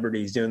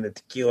celebrities doing the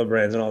tequila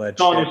brands and all that.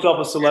 Calling yourself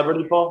a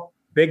celebrity, Paul?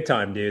 Big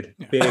time, dude.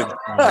 Big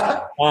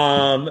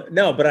time.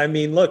 No, but I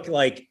mean, look,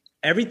 like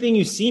everything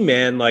you see,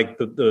 man, like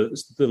the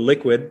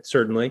liquid,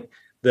 certainly,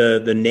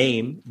 the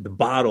name, the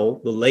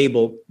bottle, the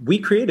label, we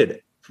created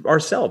it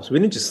ourselves. We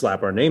didn't just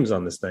slap our names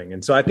on this thing.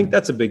 And so I think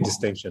that's a big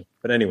distinction.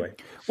 But anyway.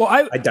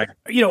 Well,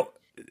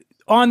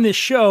 on this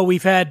show,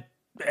 we've had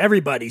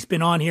everybody's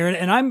been on here,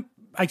 and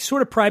I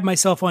sort of pride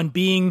myself on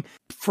being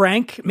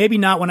frank, maybe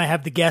not when I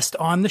have the guest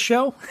on the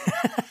show.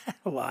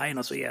 Lie,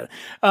 also, yeah.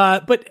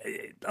 But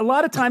a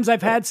lot of times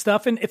I've had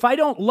stuff, and if I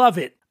don't love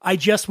it, I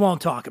just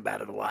won't talk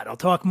about it a lot. I'll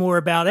talk more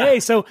about,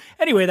 hey, so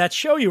anyway, that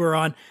show you were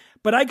on.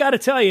 But I got to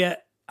tell you,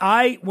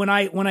 when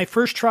I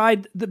first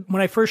tried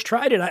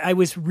it, I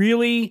was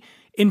really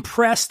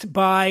impressed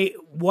by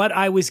what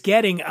I was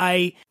getting.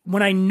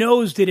 When I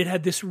nosed it, it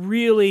had this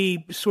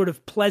really sort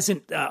of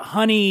pleasant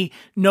honey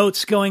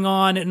notes going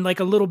on, and like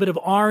a little bit of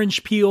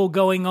orange peel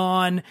going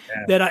on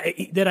that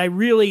I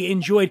really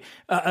enjoyed.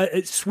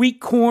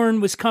 Sweet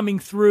corn was coming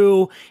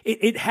through.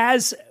 It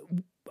has.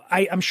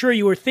 I'm sure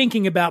you were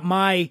thinking about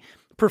my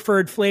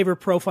preferred flavor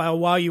profile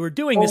while you were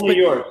doing this, but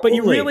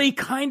you really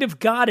kind of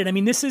got it. I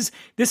mean, this is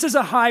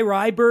a high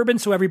rye bourbon,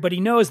 so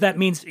everybody knows that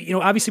means,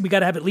 obviously we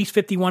got to have at least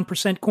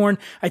 51% corn.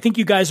 I think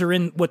you guys are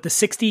in the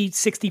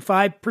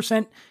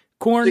 65%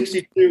 corn?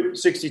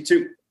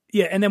 62.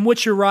 Yeah, and then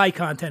what's your rye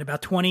content?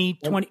 About 20?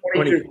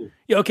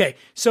 Yeah, okay.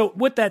 So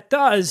what that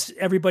does,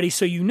 everybody,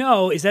 so you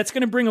know, is that's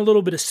going to bring a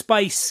little bit of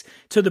spice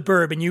to the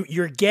bourbon.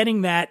 You're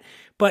getting that.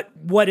 But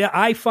what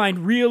I find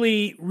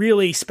really,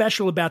 really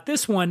special about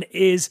this one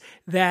is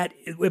that,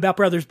 about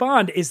Brothers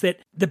Bond, is that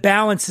the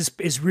balance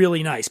is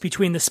really nice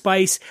between the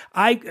spice.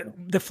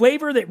 The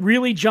flavor that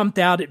really jumped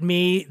out at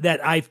me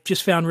that I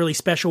just found really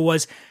special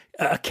was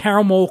a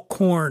caramel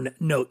corn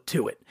note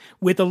to it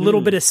with a little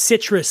bit of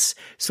citrus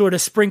sort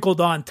of sprinkled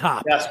on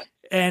top. Yes.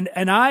 And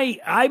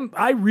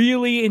I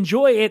really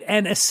enjoy it,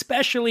 and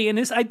especially in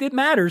this, it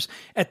matters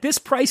at this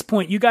price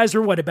point. You guys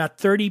are what, about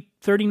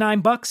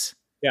 $39?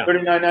 Yeah,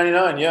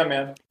 $39.99. Yeah,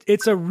 man.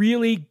 It's a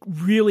really,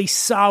 really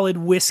solid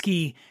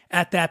whiskey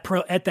at that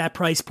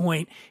price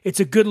point. It's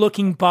a good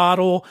looking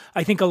bottle.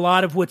 I think a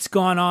lot of what's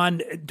gone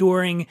on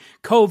during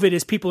COVID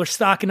is people are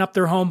stocking up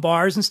their home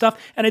bars and stuff.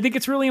 And I think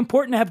it's really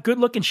important to have good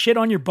looking shit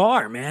on your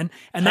bar, man.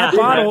 And that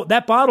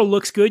bottle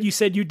looks good. You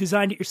said you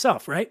designed it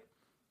yourself, right?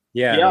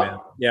 Yeah. Man.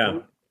 Yeah.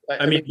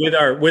 I mean, with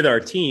our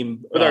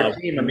team. I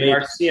mean,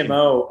 our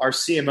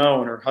CMO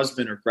and her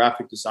husband are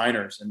graphic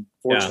designers, and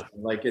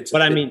fortunately,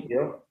 but I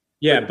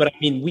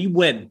mean, we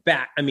went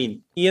back. I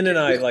mean, Ian and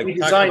I we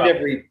designed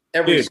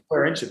every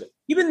square inch of it.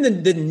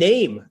 Even the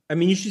name. I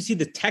mean, you should see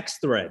the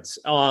text threads,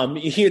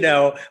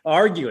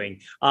 arguing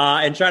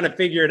and trying to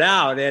figure it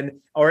out, and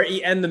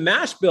the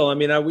mash bill. I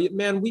mean,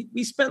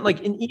 we spent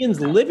like in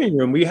Ian's living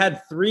room. We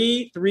had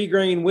three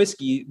grain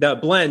whiskey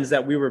blends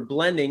that we were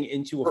blending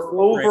into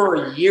over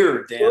a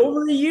year, Dan.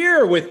 Over a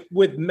year with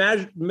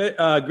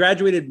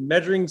graduated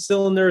measuring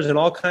cylinders and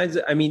all kinds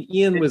of. I mean,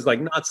 Ian was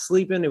like not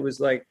sleeping. It was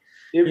like.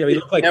 He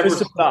looked like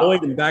Christopher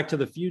Lloyd in Back to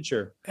the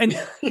Future.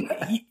 And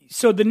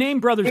so the name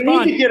Brothers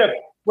Bond.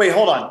 Wait,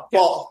 hold on.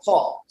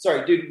 Paul.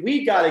 Sorry, dude.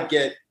 We got to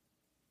get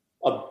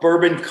a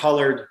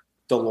bourbon-colored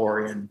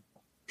DeLorean.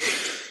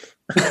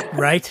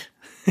 Right?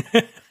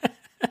 I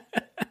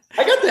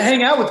got to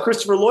hang out with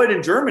Christopher Lloyd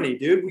in Germany,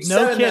 dude. We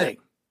no kidding.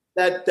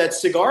 That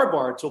cigar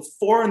bar until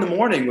 4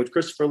 a.m. with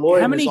Christopher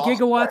Lloyd. How many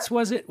gigawatts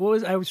was it?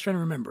 I was trying to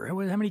remember. How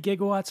many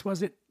gigawatts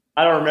was it?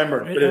 I don't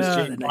remember, but it was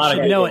I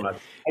should know it.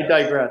 I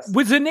digress.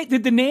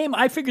 Did the name?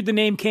 I figured the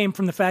name came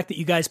from the fact that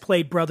you guys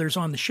played brothers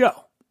on the show.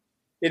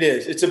 It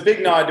is. It's a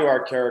big nod to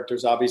our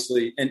characters,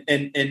 obviously.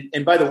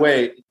 And by the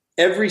way,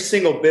 every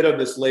single bit of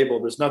this label,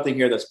 there's nothing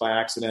here that's by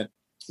accident.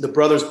 The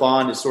Brothers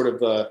Bond is sort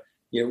of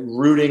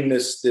rooting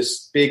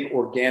this big,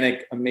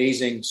 organic,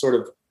 amazing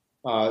sort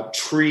of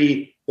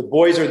tree. The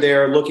boys are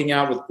there looking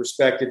out with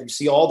perspective. You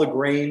see all the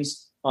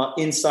grains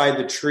inside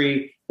the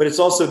tree. but it's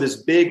also this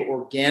big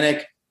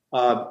organic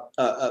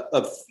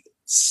of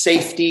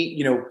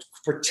safety,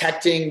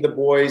 protecting the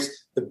boys.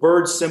 The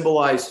birds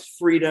symbolize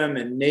freedom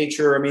and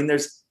nature. I mean,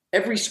 there's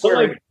every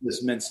square inch of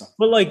this meant something.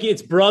 But like,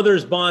 it's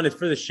brothers bond. It's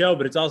for the show,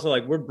 but it's also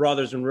like we're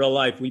brothers in real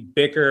life. We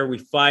bicker, we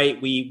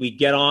fight, we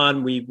get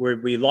on, we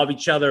love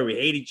each other, we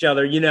hate each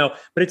other,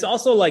 But it's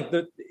also like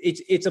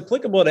it's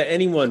applicable to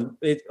anyone.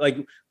 It's like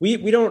we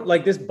don't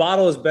like this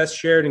bottle is best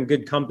shared in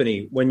good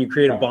company when you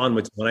create a bond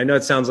with someone. I know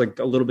it sounds like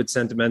a little bit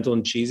sentimental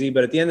and cheesy,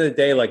 but at the end of the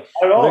day, like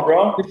not at all,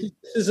 bro. This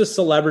is a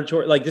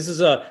celebratory, like this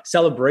is a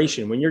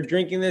celebration. When you're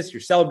drinking this,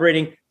 you're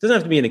celebrating. It doesn't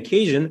have to be an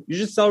occasion. You're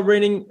just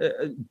celebrating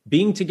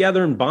being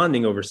together and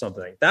bonding over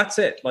something. That's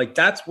it. Like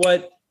that's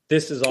what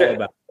this is all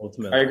about.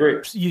 Ultimately, I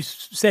agree. You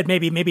said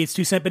maybe it's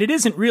too sentimental, but it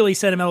isn't really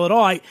sentimental at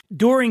all.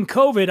 During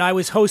COVID, I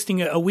was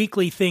hosting a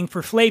weekly thing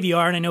for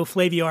Flaviar, and I know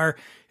Flaviar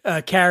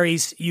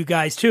carries you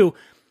guys too,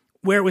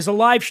 where it was a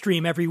live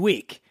stream every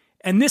week.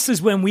 And this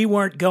is when we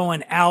weren't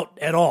going out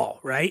at all,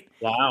 right?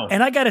 Wow.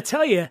 And I got to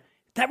tell you,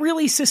 that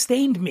really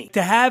sustained me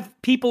to have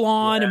people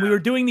on, and we were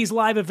doing these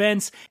live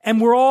events,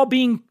 and we're all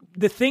being.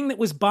 The thing that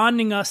was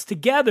bonding us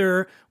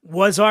together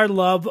was our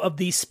love of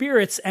these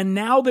spirits. And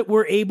now that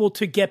we're able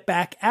to get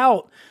back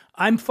out,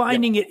 I'm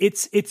finding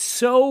it's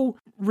so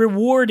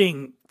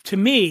rewarding to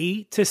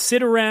me to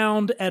sit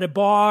around at a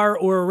bar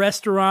or a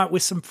restaurant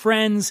with some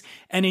friends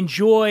and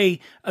enjoy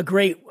a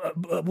great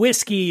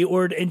whiskey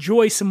or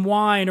enjoy some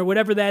wine or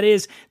whatever that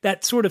is,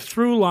 that sort of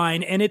through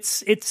line. And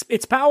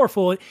it's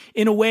powerful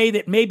in a way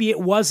that maybe it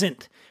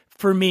wasn't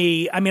for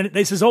me. I mean,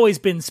 this has always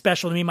been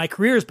special to me. My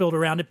career is built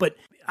around it, but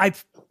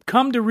I've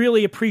come to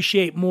really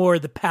appreciate more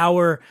the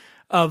power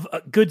of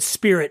a good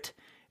spirit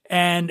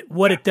and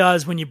what it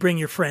does when you bring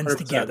your friends 100%.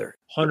 together.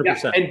 100%.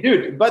 Yeah. And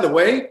dude, by the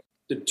way,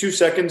 the 2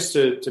 seconds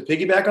to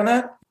piggyback on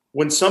that,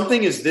 when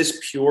something is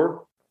this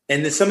pure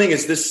and then something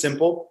is this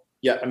simple,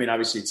 I mean,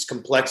 obviously it's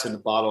complex in the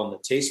bottle and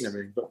the taste and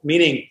everything, but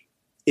meaning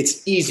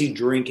it's easy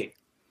drinking.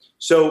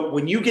 So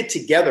when you get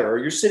together or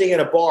you're sitting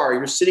at a bar,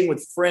 you're sitting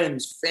with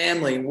friends,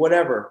 family,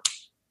 whatever,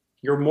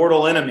 your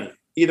mortal enemy,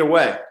 either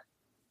way,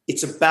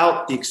 it's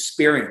about the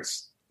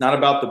experience, not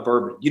about the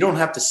bourbon. You don't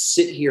have to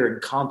sit here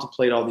and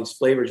contemplate all these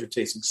flavors you're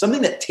tasting.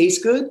 Something that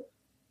tastes good,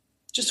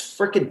 just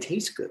freaking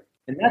tastes good.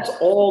 And that's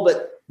all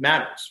that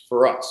matters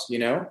for us,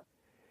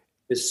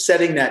 is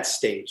setting that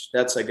stage.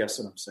 That's, I guess,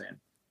 what I'm saying.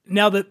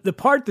 Now, the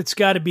part that's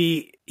got to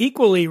be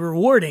equally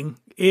rewarding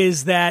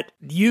is that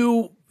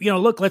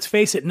look, let's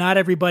face it, not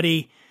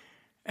everybody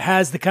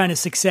has the kind of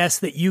success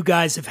that you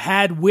guys have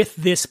had with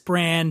this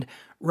brand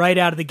right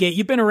out of the gate.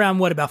 You've been around,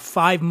 about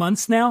 5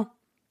 months now?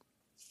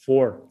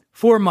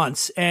 4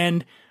 months.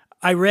 And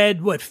I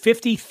read,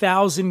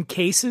 50,000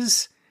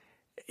 cases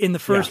in the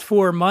first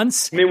 4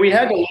 months? I mean, we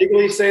had to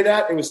legally say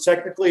that. It was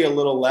technically a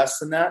little less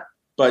than that.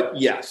 But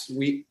yes,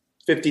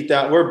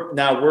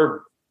 50,000.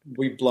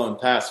 We've blown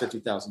past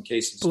 50,000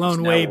 cases. Blown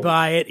away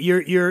by it.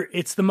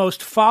 It's the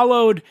most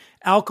followed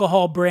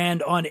alcohol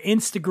brand on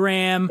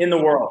Instagram in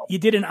the world. You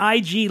did an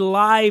IG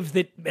live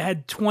that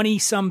had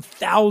 20-some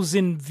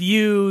thousand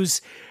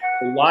views.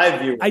 Live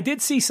view. I did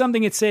see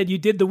something that said you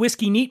did the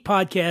Whiskey Neat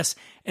podcast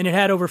and it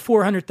had over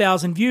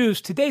 400,000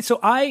 views to date. So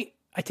I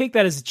take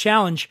that as a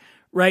challenge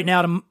right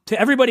now to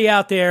everybody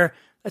out there.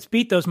 Let's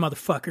beat those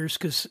motherfuckers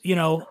because,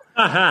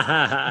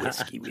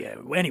 whiskey. Yeah.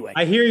 Anyway.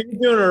 I hear you're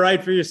doing all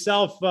right for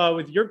yourself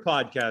with your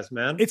podcast,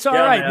 man. It's all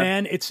right,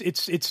 man.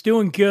 It's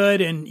doing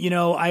good. And,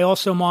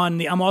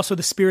 I'm also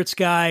the spirits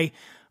guy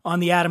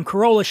on the Adam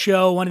Carolla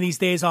show. One of these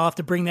days I'll have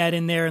to bring that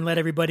in there and let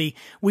everybody.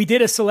 We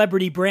did a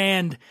celebrity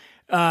brand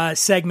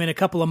segment a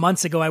couple of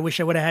months ago. I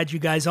wish I would have had you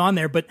guys on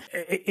there. But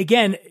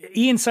again,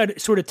 Ian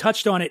sort of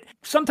touched on it.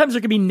 Sometimes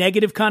there can be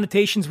negative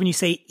connotations when you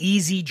say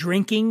easy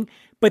drinking,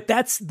 but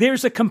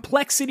there's a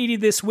complexity to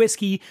this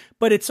whiskey,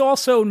 but it's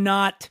also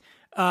not,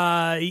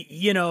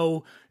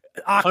 octomore.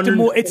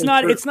 It's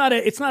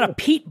not a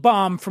peat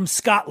bomb from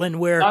Scotland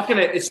where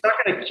it's not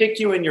gonna kick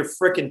you in your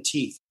frickin'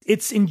 teeth.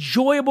 It's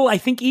enjoyable. I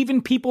think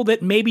even people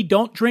that maybe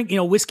don't drink,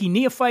 whiskey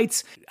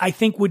neophytes, I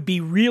think would be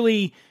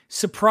really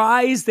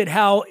surprised at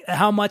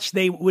how much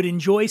they would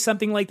enjoy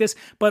something like this,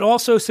 but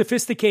also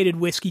sophisticated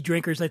whiskey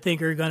drinkers, I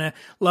think, are going to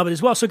love it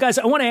as well. So guys,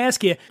 I want to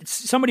ask you,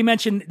 somebody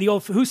mentioned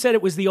who said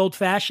it was the old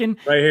fashioned?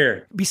 Right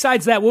here.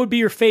 Besides that, what would be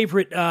your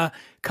favorite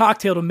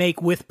cocktail to make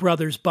with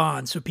Brothers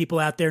Bond? So people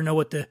out there know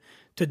what to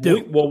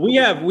do. We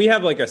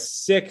have like a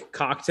sick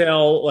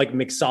cocktail like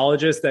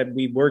mixologist that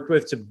we worked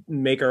with to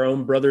make our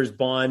own Brothers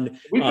Bond.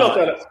 We built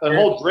a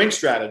whole drink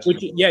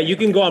strategy. You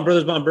can go on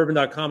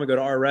brothersbondbourbon.com and go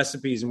to our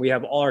recipes, and we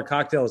have all our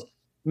cocktails. I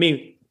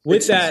mean,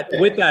 with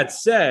that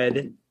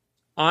said,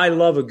 I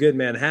love a good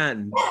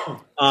Manhattan.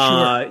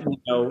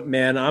 Sure.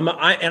 Man,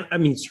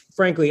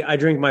 frankly, I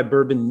drink my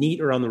bourbon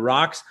neat or on the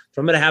rocks. If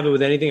I'm going to have it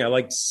with anything, I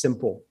like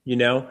simple,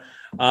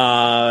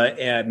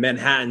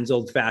 Manhattan's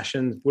old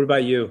fashioned. What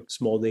about you,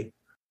 Smoldy?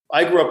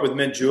 I grew up with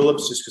mint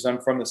juleps just because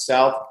I'm from the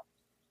South.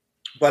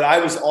 But I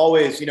was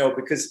always,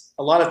 because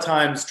a lot of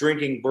times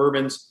drinking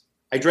bourbons,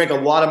 I drank a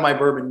lot of my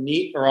bourbon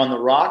neat or on the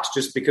rocks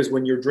just because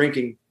when you're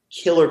drinking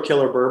killer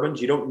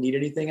bourbons, you don't need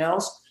anything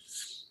else.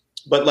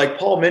 But like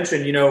Paul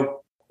mentioned,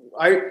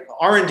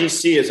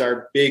 RNDC is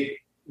our big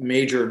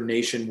major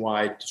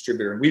nationwide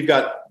distributor. And we've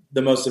got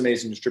the most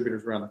amazing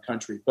distributors around the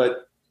country.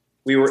 But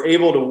we were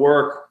able to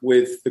work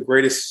with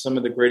some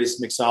of the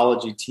greatest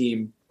mixology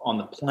team on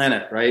the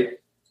planet, right?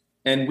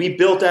 And we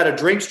built out a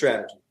drink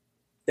strategy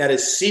that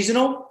is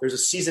seasonal. There's a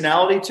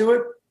seasonality to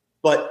it,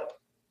 but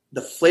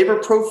the flavor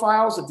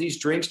profiles of these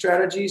drink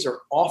strategies are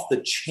off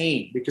the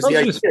chain because the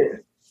idea is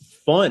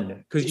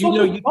fun. Because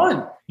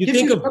fun. You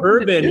think of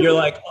bourbon, you're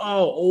like,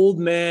 oh, old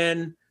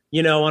man,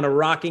 on a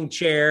rocking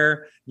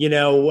chair,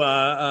 drinking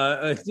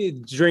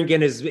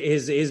his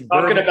talking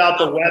bourbon. About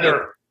the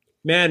weather.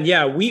 Man,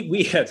 yeah,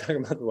 we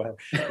talking about the weather.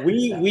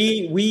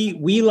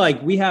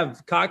 We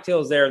have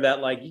cocktails there that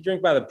like you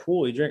drink by the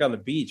pool, you drink on the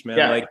beach, man.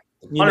 Yeah, like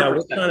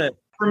we're kind of.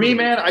 For me,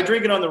 man, I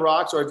drink it on the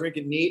rocks or I drink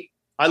it neat.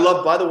 I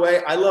love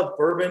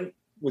bourbon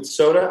with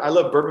soda. I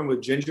love bourbon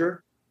with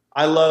ginger.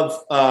 I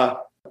love,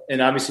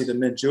 and obviously the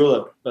mint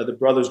julep, the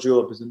Brothers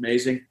julep is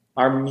amazing.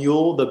 Our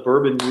mule, the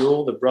bourbon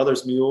mule, the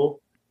Brothers mule.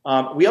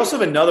 We also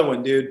have another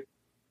one, dude.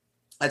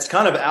 It's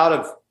kind of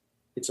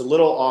it's a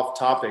little off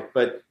topic,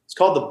 but it's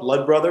called the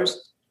Blood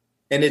Brothers,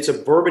 and it's a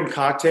bourbon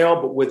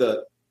cocktail, but with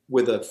a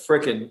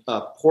frickin'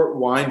 port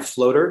wine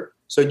floater.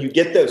 So you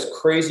get those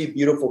crazy,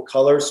 beautiful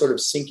colors sort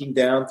of sinking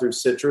down through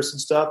citrus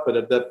and stuff.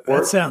 But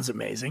that sounds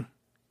amazing,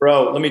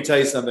 bro. Let me tell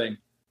you something.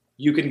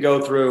 You can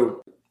go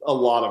through a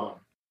lot of them,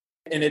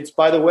 and it's,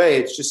 by the way,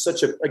 it's just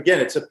it's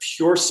a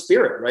pure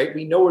spirit, right?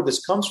 We know where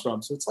this comes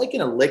from, so it's like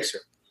an elixir.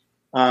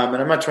 And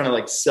I'm not trying to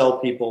like sell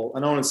people. I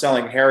don't want to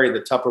sound like Harry, the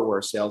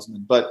Tupperware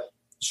salesman, but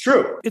it's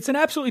true. It's an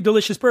absolutely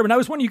delicious bourbon. I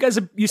was wondering,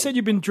 you said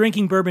you've been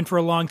drinking bourbon for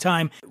a long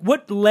time.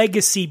 What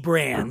legacy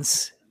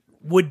brands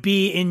would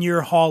be in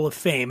your Hall of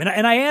Fame?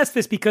 And I ask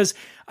this because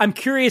I'm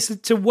curious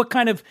to what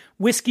kind of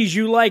whiskeys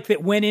you like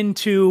that went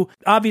into,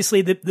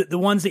 obviously, the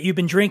ones that you've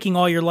been drinking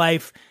all your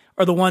life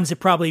are the ones that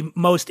probably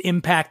most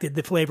impacted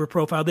the flavor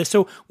profile of this.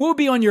 So what would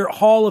be on your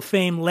Hall of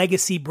Fame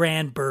legacy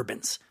brand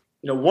bourbons?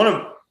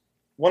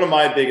 One of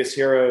my biggest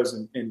heroes,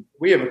 and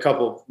we have a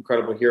couple of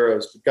incredible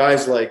heroes, but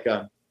guys like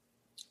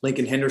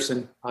Lincoln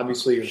Henderson,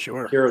 obviously,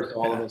 are heroes to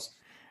all of us.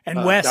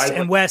 And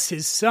Wes,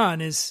 his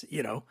son, is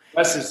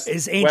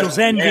Angel's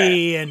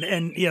Envy,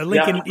 and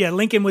Lincoln. Yeah,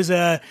 Lincoln was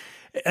I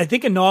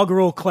think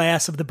inaugural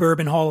class of the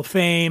Bourbon Hall of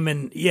Fame,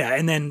 and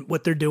then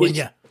what they're doing.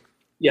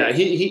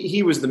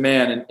 He was the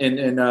man,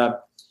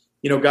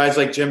 and guys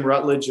like Jim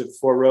Rutledge of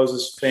Four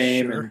Roses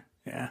fame, sure.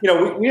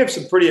 and we have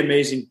some pretty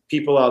amazing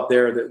people out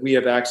there that we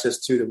have access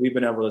to that we've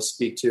been able to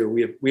speak to.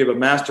 We have a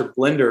master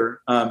blender,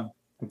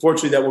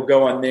 unfortunately, that will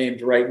go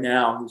unnamed right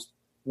now, who's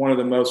one of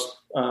the most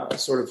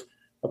sort of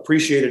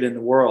appreciated in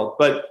the world.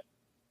 But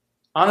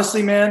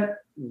honestly, man,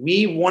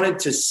 we wanted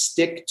to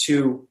stick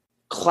to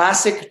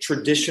classic,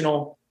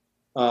 traditional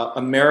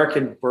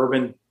American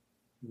bourbon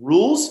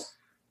rules,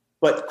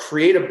 but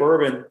create a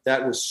bourbon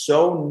that was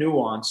so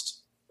nuanced,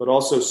 but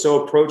also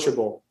so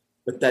approachable,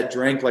 but that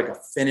drank like a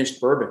finished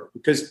bourbon.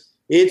 Because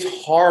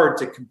it's hard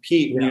to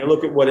compete when you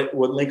look at what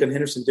Lincoln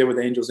Henderson did with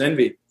Angel's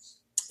Envy.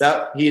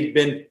 That he had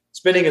been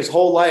spending his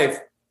whole life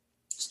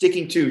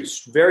sticking to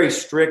very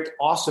strict,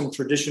 awesome,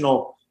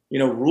 traditional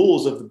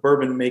rules of the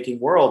bourbon making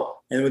world.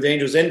 And with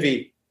Angel's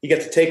Envy, he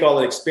got to take all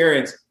that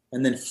experience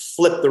and then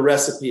flip the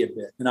recipe a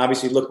bit. And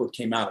obviously look what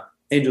came out of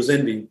it. Angel's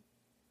Envy.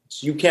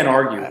 So you can't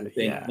argue with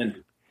Angel's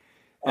Envy.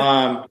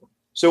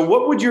 So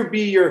what would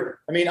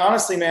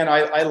honestly, man,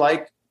 I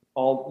like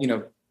all,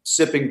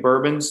 sipping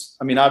bourbons.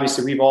 I mean,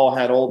 obviously we've all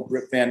had old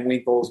Rip Van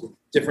Winkles with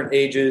different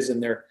ages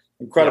and they're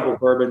incredible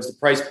bourbons. The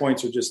price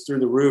points are just through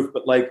the roof.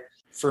 But like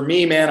for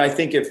me, man, I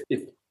think if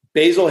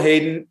Basil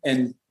Hayden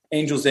and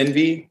Angel's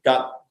Envy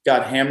got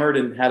hammered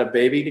and had a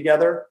baby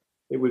together,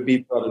 it would be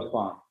Brothers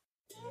Bond.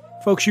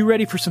 Folks, you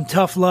ready for some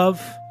tough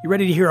love? You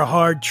ready to hear a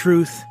hard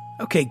truth?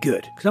 Okay,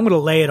 good, because I'm going to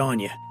lay it on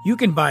you. You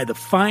can buy the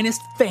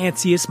finest,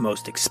 fanciest,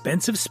 most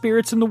expensive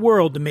spirits in the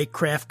world to make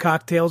craft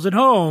cocktails at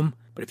home,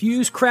 but if you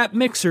use crap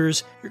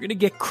mixers, you're going to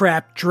get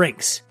crap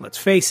drinks. Let's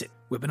face it,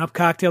 whipping up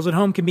cocktails at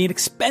home can be an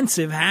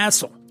expensive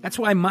hassle. That's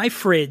why my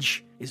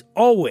fridge is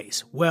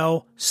always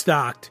well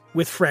stocked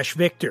with Fresh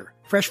Victor.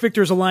 Fresh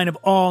Victor is a line of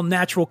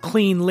all-natural,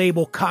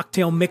 clean-label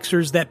cocktail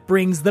mixers that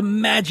brings the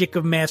magic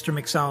of master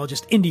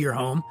mixologist into your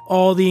home.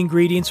 All the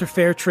ingredients are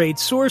fair trade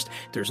sourced.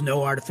 There's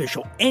no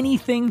artificial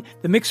anything.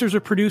 The mixers are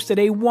produced at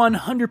a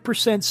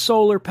 100%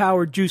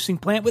 solar-powered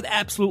juicing plant with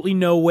absolutely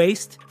no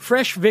waste.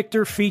 Fresh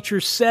Victor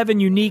features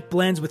 7 unique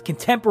blends with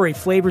contemporary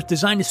flavors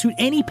designed to suit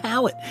any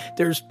palate.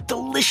 There's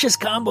delicious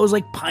combos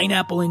like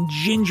pineapple and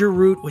ginger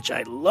root, which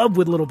I love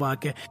with little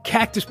vodka,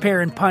 cactus pear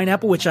and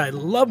pineapple, which I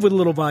love with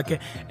little vodka,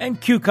 and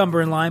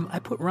cucumber and lime. I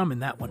put rum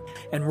in that one.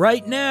 And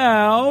right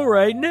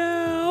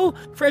now,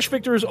 Fresh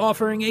Victor is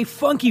offering a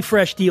funky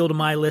fresh deal to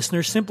my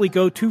listeners. Simply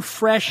go to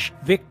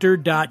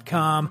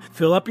freshvictor.com,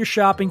 fill up your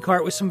shopping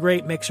cart with some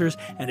great mixers,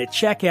 and at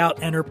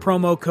checkout, enter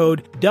promo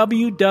code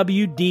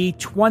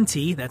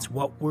WWD20, that's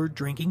what we're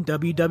drinking,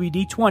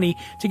 WWD20,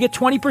 to get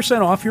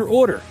 20% off your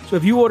order. So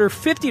if you order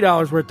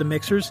 $50 worth of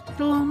mixers,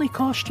 it'll only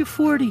cost you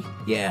 $40.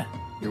 Yeah,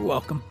 You're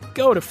welcome.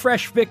 Go to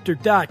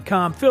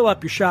freshvictor.com, fill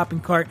up your shopping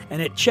cart,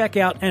 and at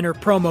checkout, enter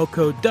promo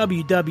code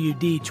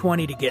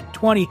WWD20 to get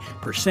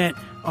 20%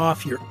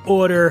 off your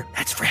order.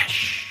 That's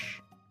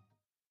fresh.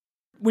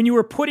 When you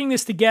were putting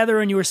this together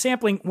and you were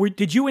sampling,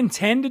 did you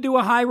intend to do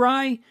a high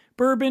rye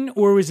bourbon,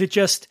 or was it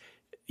just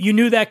you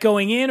knew that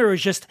going in, or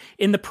was just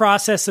in the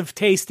process of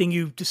tasting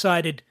you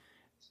decided?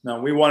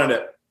 No, we wanted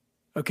it.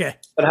 Okay.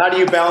 But how do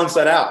you balance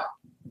that out?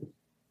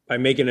 By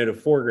making it a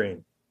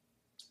 4-grain.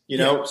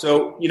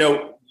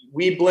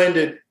 We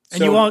blended.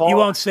 And you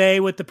won't say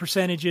what the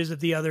percentages of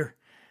the other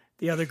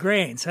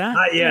grains, huh?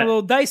 Not yet. You're a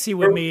little dicey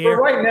with me here.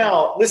 But right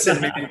now,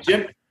 listen, man,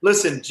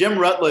 Jim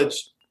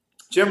Rutledge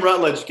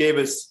gave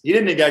us, he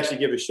didn't actually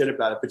give a shit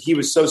about it, but he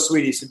was so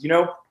sweet. He said,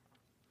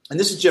 and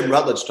this is Jim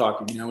Rutledge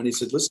talking, and he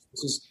said, listen,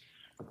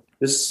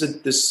 this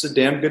is a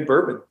damn good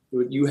bourbon.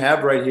 What you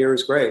have right here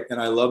is great.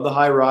 And I love the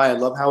high rye. I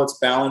love how it's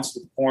balanced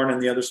with corn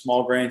and the other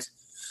small grains.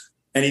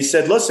 And he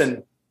said,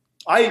 listen,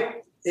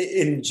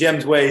 in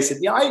Jim's way, he said,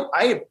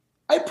 I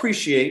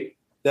appreciate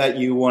that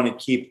you want to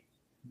keep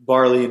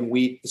barley and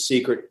wheat the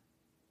secret.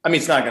 I mean,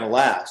 it's not going to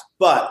last,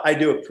 but I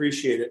do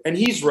appreciate it. And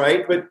he's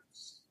right. But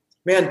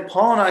man,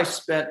 Paul and I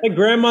spent like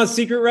grandma's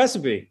secret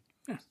recipe.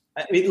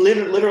 I mean,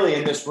 literally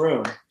in this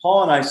room,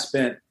 Paul and I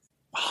spent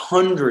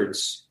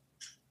hundreds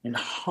and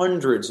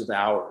hundreds of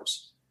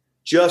hours.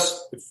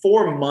 Just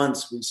 4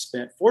 months we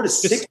spent 4 to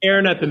 6 just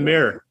staring at the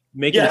mirror,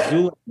 making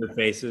Zulu in their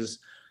faces,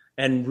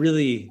 and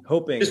really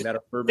hoping just that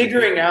a bourbon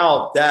figuring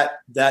out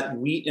that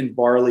wheat and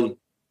barley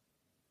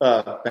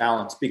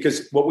balance,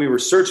 because what we were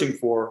searching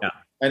for,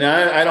 and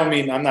I don't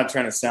mean, I'm not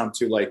trying to sound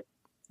too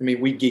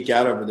we geek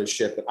out over this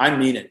shit, but I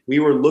mean it. We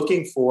were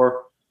looking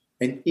for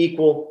an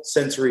equal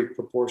sensory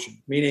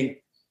proportion, meaning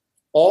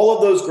all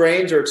of those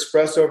grains are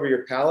expressed over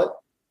your palate,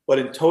 but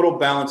in total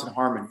balance and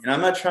harmony. And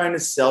I'm not trying to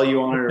sell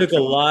you on it. It took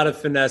a lot of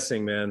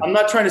finessing, man. I'm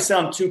not trying to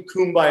sound too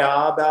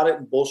kumbaya about it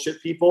and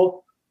bullshit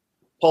people.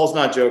 Paul's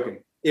not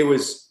joking. It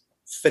was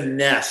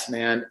finesse,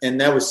 man.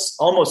 And that was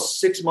almost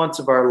 6 months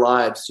of our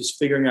lives just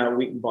figuring out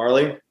wheat and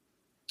barley.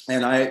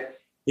 And I,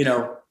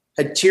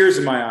 had tears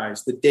in my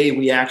eyes the day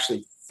we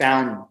actually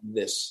found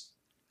this.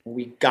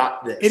 We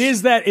got this.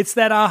 It's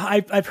that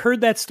I've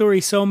heard that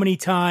story so many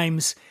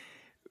times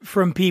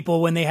from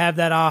people when they have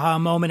that aha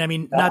moment. I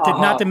mean,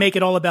 not to make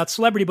it all about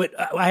celebrity, but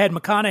I had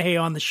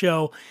McConaughey on the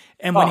show,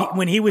 and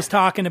when he was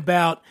talking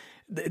about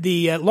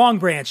the Long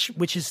Branch,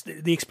 which is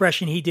the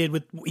expression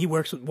he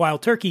works with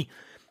Wild Turkey.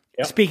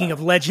 Yep. Speaking of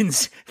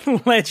legends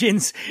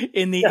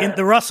in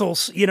the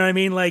Russells, you know what I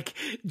mean, like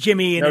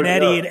Jimmy and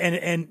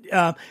Eddie,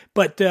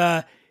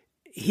 but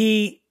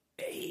he,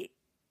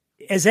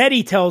 as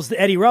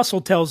Eddie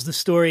Russell tells the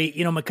story,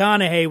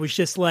 McConaughey was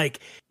just like,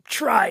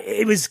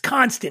 it was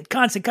constant,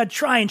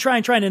 trying.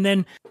 And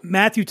then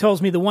Matthew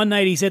tells me the one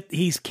night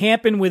he's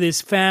camping with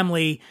his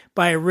family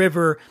by a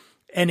river,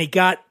 and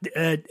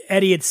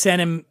Eddie had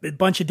sent him a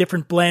bunch of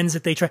different blends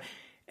that they tried,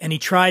 and he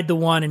tried the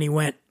one, and he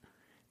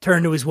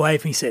turned to his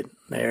wife, and he said,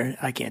 "There,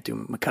 I can't do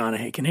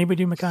McConaughey. Can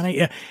anybody do McConaughey?"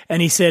 Yeah. And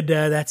he said,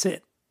 "That's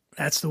it.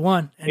 That's the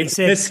one." And it's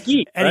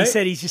mesquite, and he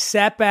said he just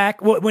sat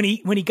back. When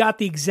he got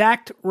the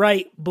exact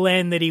right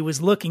blend that he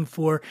was looking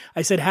for,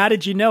 I said, "How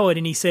did you know it?"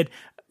 And he said,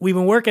 "We've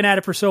been working at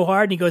it for so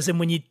hard." And he goes, "And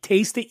when you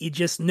taste it, you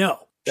just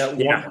know." That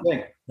one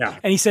thing. Yeah.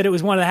 And he said it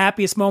was one of the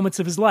happiest moments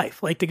of his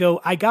life. Like to go,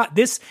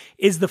 this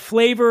is the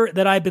flavor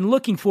that I've been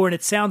looking for. And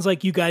it sounds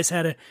like you guys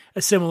had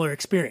a similar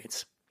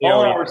experience.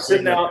 Paul and I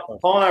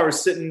were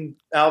sitting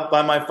out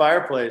by my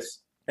fireplace,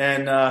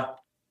 and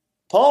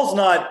Paul's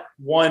not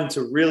one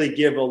to really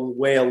give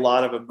away a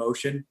lot of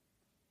emotion.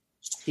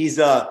 He's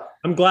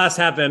I'm glass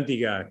half empty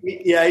guy.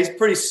 He's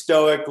pretty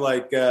stoic,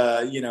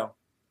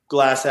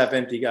 glass half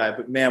empty guy.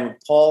 But man, when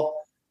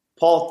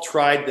Paul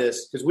tried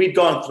this, because we'd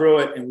gone through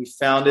it and we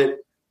found it,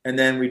 and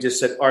then we just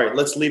said, all right,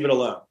 let's leave it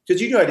alone.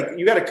 Because you got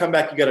to come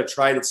back, you got to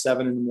try it at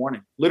 7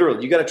 a.m.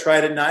 Literally, you got to try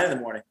it at 9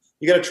 a.m.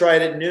 You got to try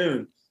it at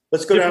noon.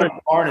 Let's go down to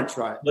the barn and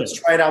try it. Let's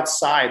try it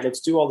outside.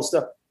 Let's do all the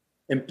stuff.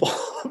 And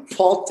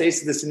Paul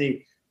tasted this, and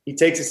he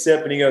takes a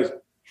sip, and he goes,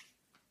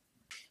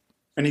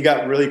 and he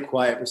got really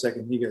quiet for a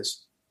second. He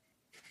goes,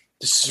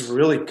 "This is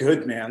really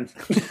good, man."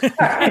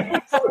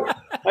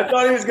 I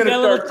thought he was going to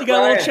start crying. You got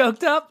a little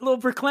choked up, a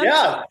little verklempt?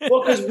 Yeah,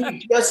 well, because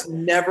we just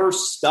never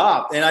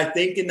stopped. And I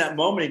think in that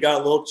moment, he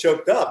got a little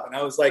choked up. And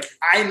I was like,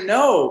 I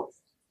know.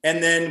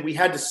 And then we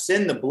had to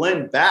send the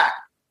blend back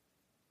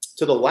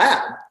to the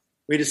lab.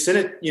 We had to send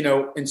it,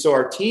 and so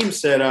our team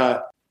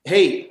said,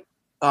 hey,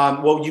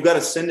 you got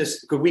to send this,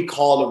 because we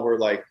called them, we're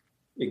like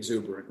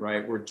exuberant,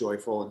 right? We're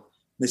joyful. And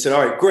they said,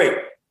 all right, great.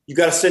 You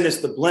got to send us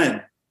the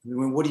blend. And we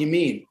went, what do you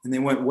mean? And they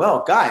went,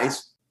 well,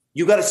 guys,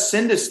 you got to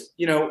send us,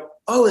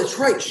 oh, that's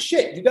right.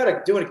 Shit. You got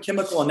to do a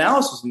chemical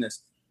analysis in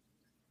this.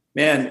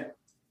 Man,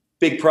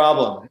 big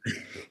problem.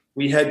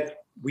 We had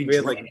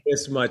like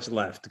this much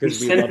left.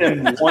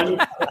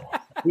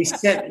 We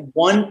sent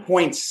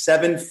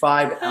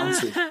 1.75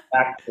 ounces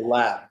back to the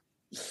lab.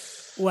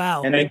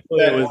 Wow. And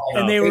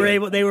they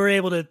were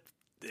able to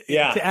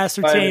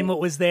ascertain what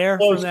was there.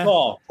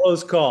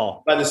 Close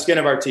call. By the skin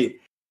of our teeth.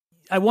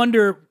 I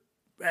wonder,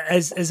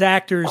 as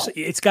actors,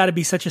 it's got to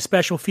be such a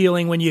special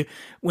feeling when you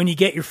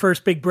get your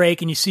first big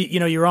break and you see,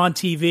 you're on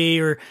TV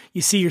or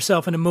you see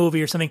yourself in a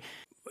movie or something.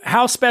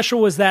 How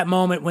special was that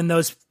moment when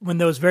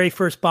those very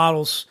first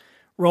bottles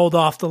rolled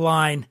off the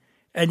line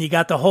and you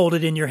got to hold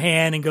it in your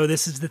hand and go,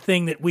 this is the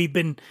thing that we've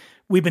been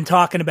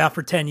talking about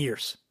for 10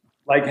 years.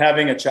 Like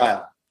having a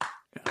child.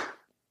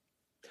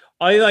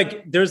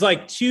 There's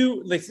like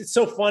two, like, it's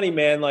so funny,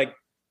 man. Like,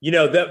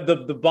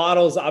 the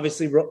bottles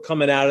obviously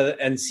coming out of it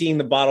and seeing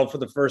the bottle for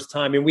the first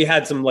time. And we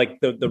had some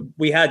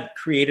we had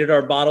created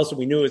our bottle, so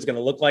we knew it was going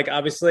to look like,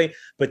 obviously,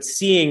 but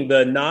seeing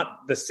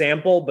not the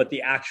sample, but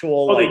the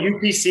actual, the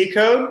UPC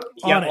code.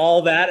 Yeah.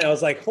 All that. And I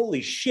was like,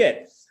 holy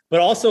shit. But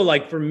also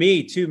like for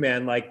me too,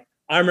 man, like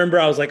I remember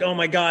I was like, oh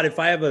my God, if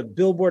I have a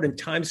billboard in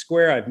Times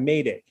Square, I've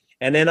made it.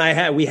 And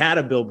then we had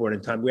a billboard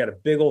in time. We had a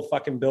big old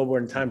fucking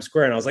billboard in Times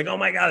Square. And I was like, oh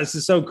my God, this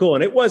is so cool.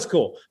 And it was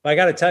cool. But I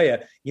got to tell you,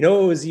 it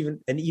was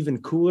even an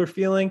even cooler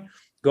feeling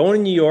going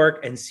to New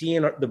York and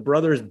seeing the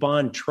Brothers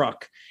Bond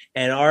truck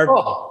and our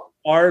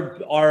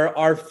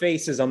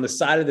faces on the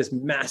side of this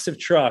massive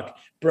truck,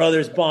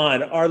 Brothers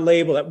Bond, our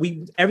label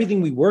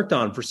everything we worked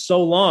on for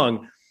so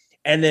long.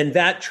 And then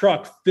that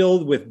truck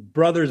filled with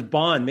Brothers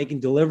Bond making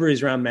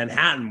deliveries around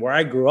Manhattan, where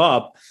I grew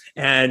up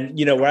and,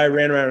 where I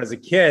ran around as a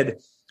kid.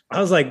 I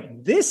was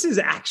like, this is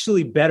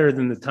actually better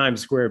than the Times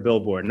Square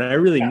billboard. And I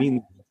really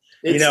mean,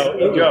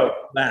 Joe,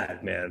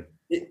 bad, man.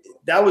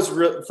 That was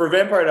real for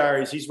Vampire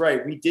Diaries. He's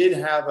right. We did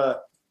have by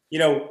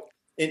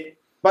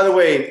the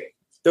way,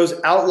 those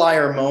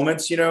outlier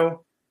moments,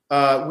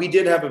 we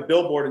did have a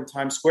billboard in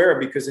Times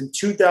Square because in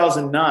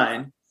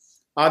 2009,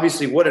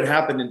 obviously what had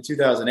happened in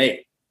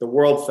 2008, the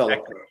world fell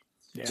apart.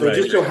 Yeah, so it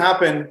just so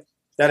happened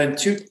that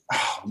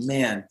oh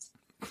man,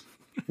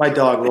 my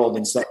dog rolled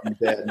in something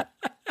dead.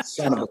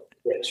 Son of a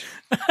bitch.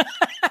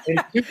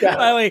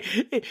 By the way,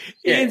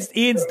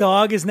 Ian's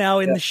dog is now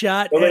in the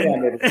shot.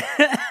 And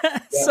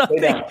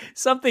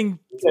something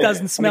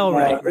doesn't smell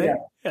right?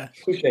 Yeah.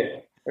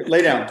 Appreciate it.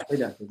 Lay down.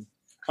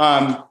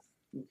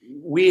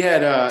 We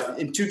had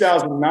in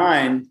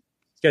 2009.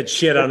 Got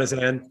shit on his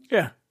hand.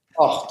 Yeah.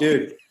 Oh,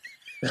 dude.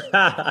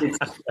 It's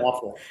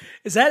awful.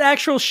 Is that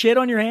actual shit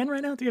on your hand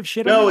right now? Do you have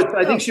shit on your hand?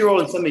 I think she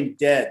rolled in something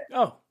dead.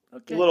 Oh.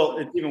 Okay.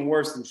 It's even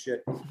worse than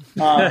shit.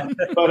 But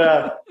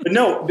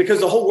no, because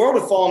the whole world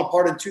had fallen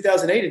apart in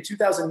 2008 and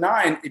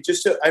 2009. I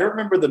don't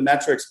remember the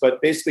metrics, but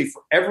basically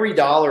for every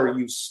dollar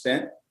you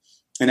spent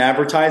in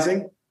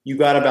advertising, you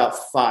got about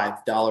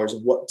 $5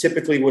 of what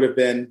typically would have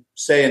been,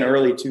 say, in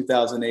early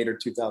 2008 or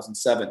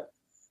 2007.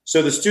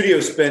 So the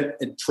studio spent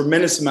a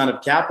tremendous amount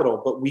of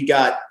capital, but we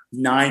got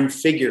 9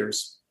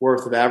 figures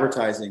worth of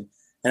advertising.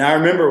 And I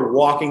remember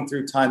walking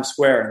through Times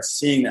Square and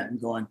seeing that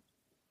and going,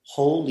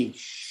 holy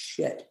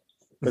shit.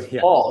 But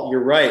Paul,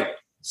 you're right.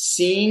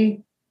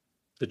 Seeing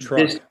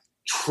this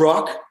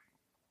truck,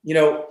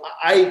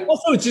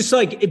 also it's just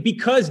like,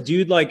 because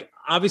dude, like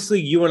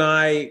obviously you and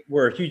I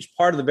were a huge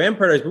part of the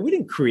Vampire Diaries, but we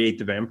didn't create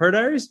the Vampire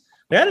Diaries.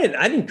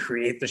 I didn't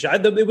create the show.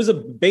 It was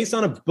based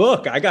on a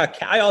book. I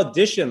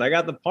auditioned. I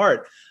got the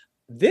part.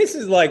 This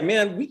is like,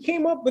 man, we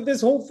came up with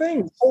this whole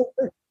thing.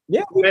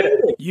 Yeah, we made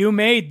it. You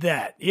made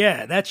that.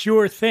 Yeah, that's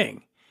your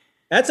thing.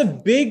 That's a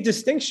big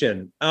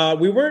distinction.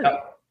 We weren't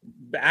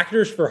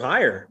actors for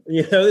hire.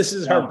 This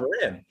is our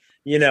brand.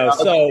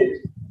 So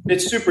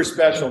it's super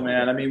special,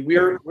 man. I mean,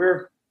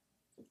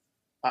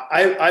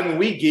 I mean,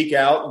 we geek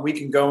out and we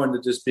can go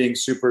into just being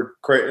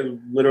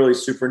literally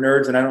super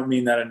nerds. And I don't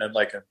mean that in a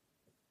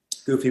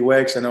goofy way,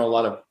 because I know a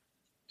lot of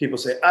people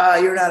say,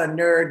 you're not a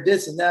nerd,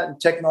 this and that,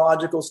 and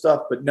technological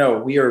stuff. But no,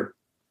 we are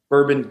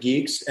bourbon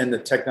geeks, and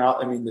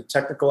the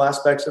technical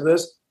aspects of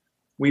this,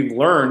 we've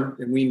learned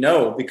and we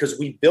know because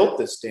we built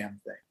this damn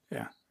thing.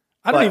 Yeah.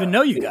 I don't even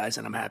know you guys,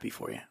 and I'm happy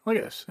for you. Look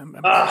at this. I'm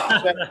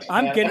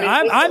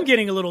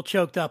getting a little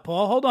choked up,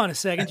 Paul. Hold on a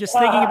second. Just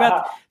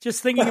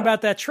thinking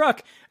about that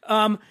truck.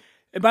 And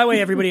by the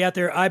way, everybody out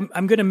there, I'm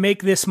going to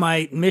make this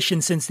my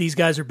mission since these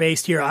guys are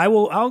based here.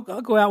 I'll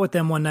go out with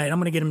them one night. I'm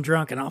going to get them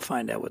drunk, and I'll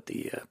find out what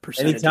the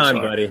percentages are.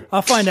 Anytime, buddy.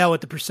 I'll find out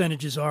what the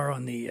percentages are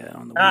on the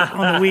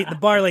wheat and the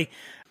barley.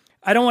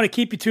 I don't want to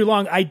keep you too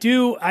long. I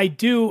do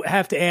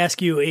have to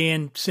ask you,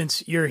 Ian,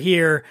 since you're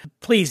here,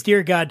 please,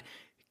 dear God,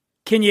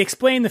 can you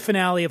explain the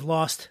finale of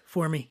Lost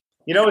for me?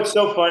 It's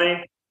so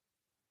funny,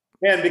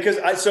 man, because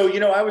I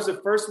was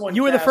the first one.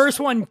 You were the first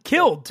one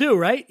killed too,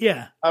 right?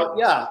 Yeah.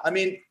 Yeah. I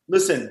mean,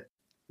 listen,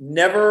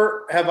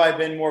 never have I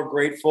been more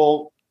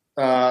grateful.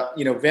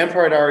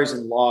 Vampire Diaries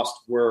and Lost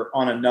were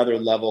on another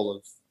level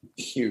of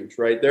huge,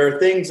 right? There are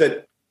things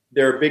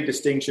there are big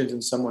distinctions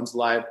in someone's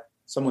life.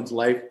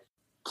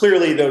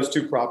 Clearly, those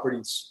two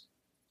properties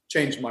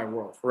changed my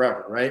world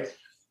forever, right?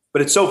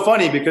 But it's so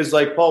funny because,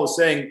 like Paul was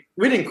saying,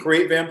 we didn't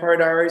create Vampire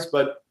Diaries,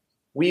 but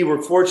we were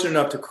fortunate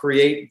enough to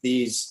create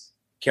these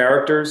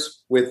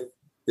characters with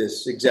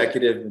this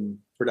executive and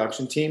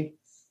production team.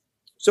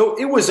 So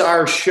it was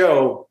our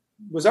show,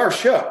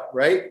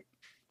 right?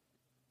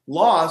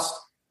 Lost,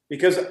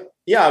 because,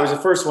 I was the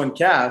first one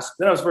cast.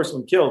 Then I was the first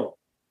one killed.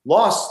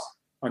 Lost,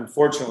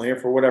 unfortunately, or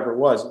for whatever it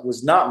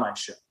was not my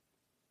show.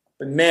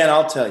 But man,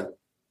 I'll tell you,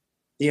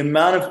 the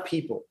amount of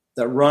people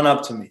that run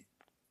up to me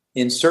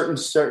in certain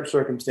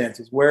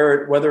circumstances,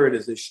 whether it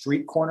is a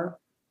street corner,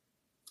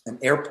 an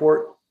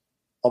airport,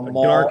 a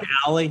mall,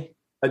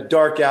 a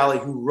dark alley,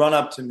 who run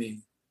up to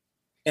me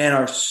and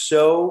are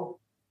so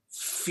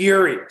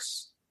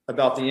furious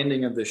about the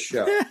ending of this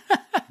show,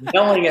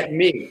 yelling at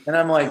me. And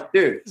I'm like,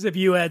 dude, as if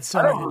you had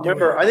something. I don't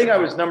remember. I think I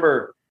was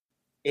number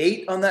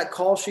 8 on that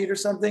call sheet or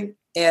something.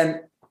 And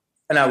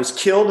I was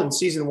killed in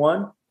season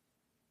 1.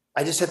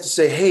 I just have to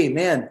say, hey,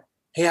 man,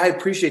 I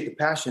appreciate the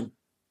passion.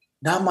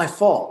 Not my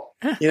fault.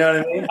 You know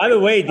what I mean? By the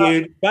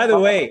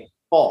way, dude,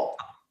 fault.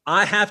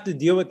 I have to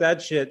deal with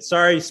that shit.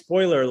 Sorry,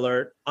 spoiler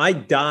alert. I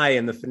die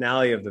in the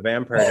finale of The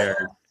Vampire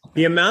Diaries.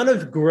 The amount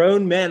of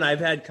grown men I've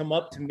had come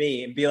up to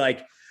me and be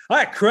like,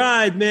 I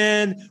cried,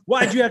 man.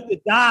 Why'd you have to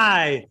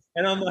die?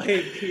 And I'm like,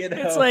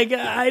 It's like,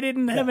 I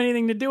didn't have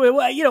anything to do with it.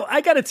 Well,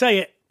 I got to tell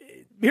you,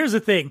 here's the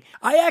thing.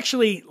 I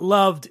actually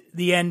loved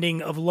the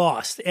ending of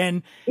Lost.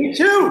 And me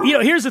too.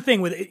 Here's the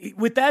thing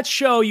with that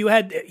show, you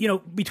had,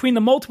 between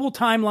the multiple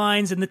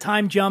timelines and the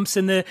time jumps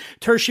and the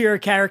tertiary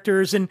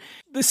characters, and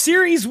the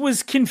series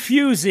was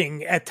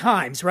confusing at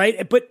times,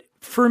 right? But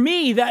for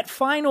me, that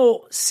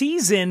final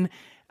season,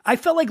 I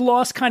felt like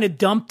Lost kind of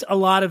dumped a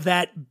lot of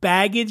that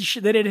baggage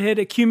that it had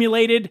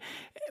accumulated.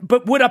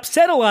 But what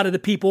upset a lot of the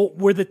people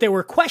were that there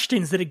were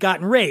questions that had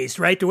gotten raised,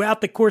 right,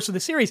 throughout the course of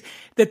the series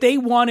that they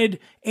wanted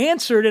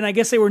answered, and I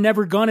guess they were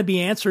never going to be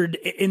answered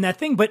in that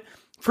thing. But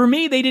for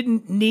me, they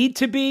didn't need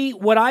to be.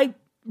 What I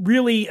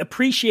really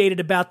appreciated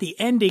about the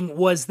ending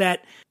was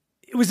that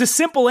it was a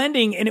simple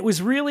ending, and it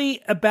was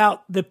really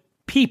about the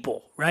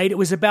people, right? It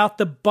was about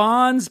the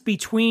bonds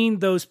between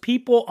those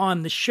people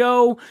on the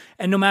show,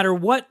 and no matter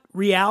what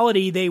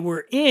reality they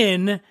were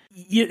in,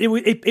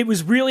 it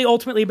was really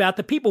ultimately about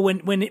the people.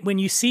 When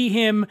you see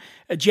him,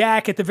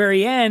 Jack, at the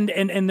very end,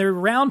 and they're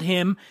around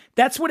him,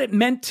 that's what it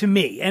meant to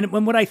me. And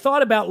when I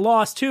thought about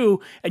Lost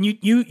too, and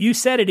you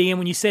said it, Ian,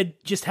 when you said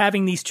just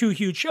having these 2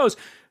 huge shows,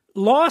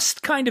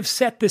 Lost kind of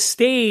set the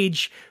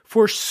stage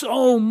for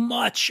so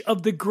much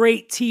of the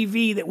great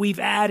TV that we've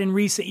had in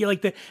recent years,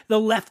 like the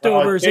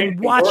Leftovers and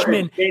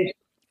Watchmen.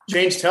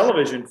 Changed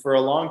television for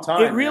a long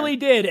time. It really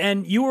did,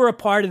 and you were a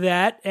part of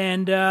that,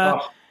 and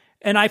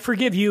I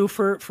forgive you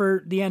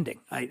for the ending.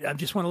 I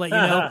just want to let you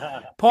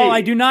know, Paul.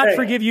 I do not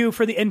forgive you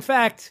for the. In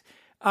fact,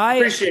 I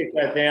appreciate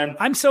that, Dan.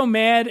 I'm so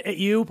mad at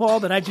you, Paul,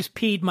 that I just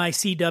peed my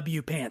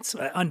CW pants,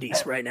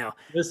 undies right now.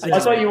 I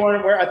thought you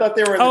weren't wearing. I thought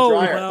they were in the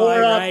dryer.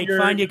 Oh, right.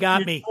 Fine, you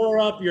got me. Tore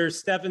up your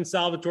Stefan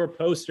Salvatore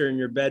poster in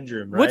your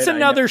bedroom. Right? What's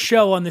another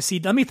show on the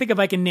CW? Let me think if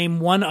I can name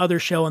one other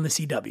show on the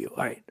CW.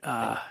 All right,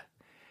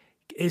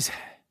 is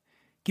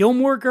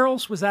Gilmore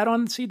Girls, was that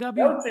on CW? That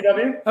was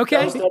CW.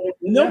 Okay. Was WB.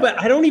 No, but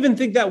I don't even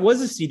think that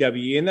was a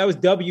CW, and that was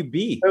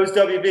WB. That was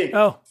WB.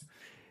 Oh,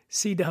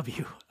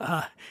 CW.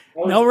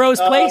 Melrose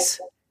Place?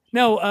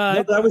 No,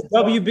 that was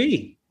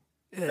WB.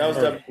 That was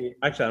WB.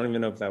 Actually, I don't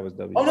even know if that was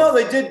WB. Oh, no,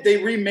 they did.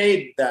 They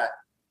remade that.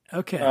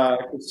 Okay.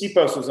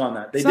 C-Post was on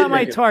that. It's not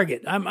my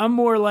target. I'm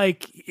more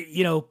like,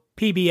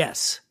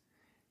 PBS.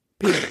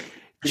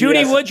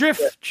 Judy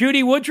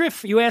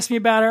Woodruff. You asked me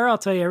about her, I'll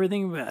tell you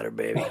everything about her,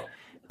 baby.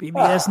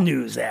 PBS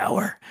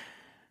NewsHour.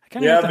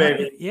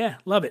 Baby. Yeah,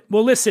 love it.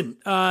 Well, listen,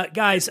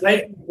 guys,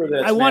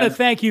 I want to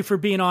thank you for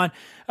being on.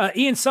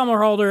 Ian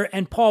Somerhalder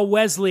and Paul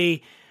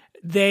Wesley,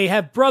 they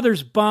have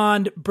Brothers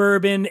Bond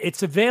bourbon.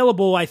 It's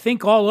available, I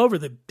think, all over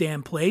the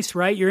damn place,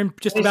 right? You're in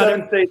just about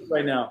 7 states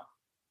right now.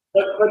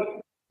 But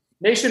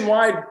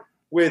nationwide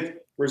with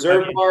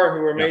Reserve Bar,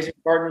 who are amazing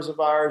partners of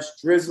ours,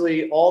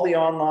 Drizzly, all the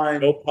online.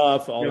 Go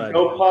Puff, all that.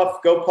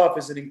 Go Puff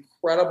is an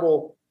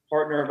incredible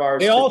partner of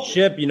ours. They all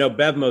ship,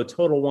 Bevmo,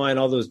 Total Wine,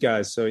 all those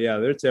guys. So yeah,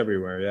 it's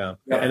everywhere. Yeah.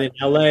 And in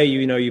LA,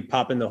 you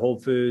pop into Whole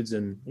Foods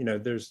and,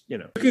 there's,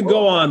 you could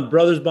go on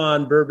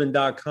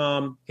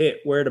brothersbondbourbon.com,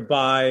 hit where to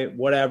buy,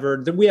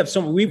 whatever. We have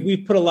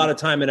we've put a lot of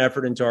time and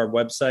effort into our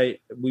website.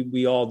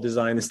 We all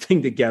designed this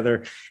thing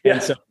together. Yeah.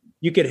 And so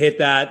you could hit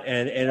that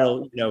and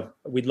it'll,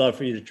 we'd love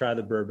for you to try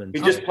the bourbon. We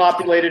just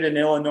populated in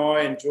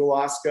Illinois and Jewel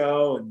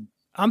Osco and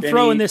I'm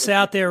throwing this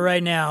out there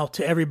right now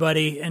to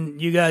everybody,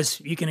 and you guys,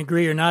 you can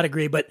agree or not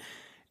agree, but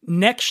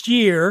next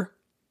year,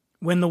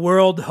 when the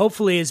world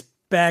hopefully is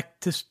back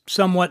to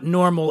somewhat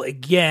normal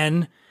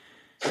again,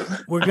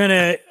 I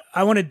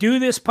want to do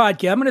this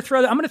podcast. I'm going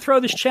to throw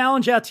this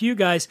challenge out to you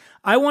guys.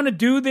 I want to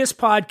do this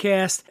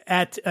podcast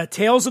at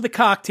Tales of the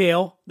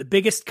Cocktail, the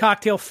biggest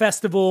cocktail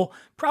festival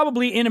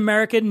probably in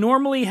America,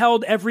 normally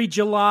held every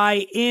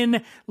July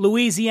in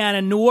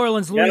Louisiana, New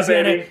Orleans,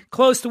 Louisiana,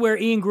 close to where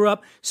Ian grew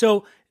up.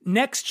 So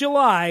next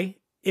July,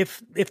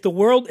 if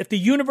the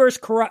universe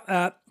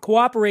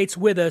cooperates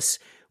with us,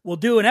 we'll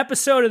do an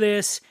episode of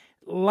this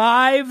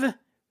live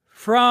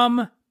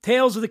from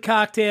Tales of the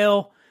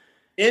Cocktail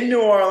in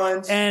New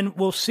Orleans, and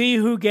we'll see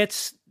who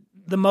gets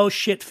the most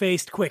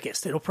shit-faced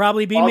quickest. It'll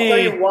probably be me. I'll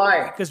tell you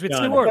why. Because it's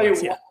New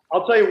Orleans.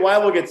 I'll tell you why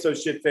we'll get so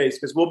shit-faced,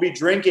 because we'll be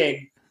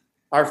drinking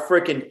our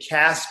freaking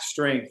cask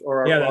strength.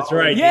 That's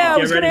right. Yeah, I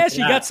was going to ask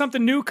you, got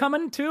something new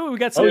coming too? We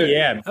got some. Oh,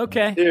 yeah.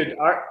 Okay. Dude,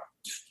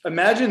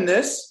 imagine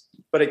this,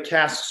 but at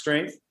cask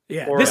strength.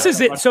 Yeah, this is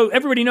it. So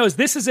everybody knows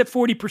this is at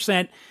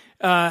 40%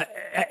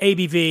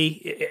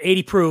 ABV,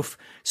 80 proof.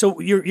 So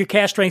your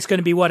cask strength is going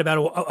to be what, about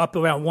up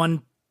around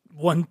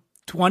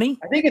 120?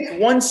 I think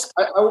it's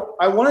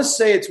I want to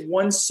say it's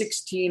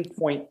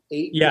 116.8.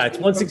 Yeah, it's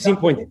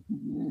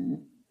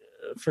 116.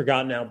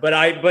 Forgot now,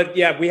 but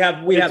yeah, we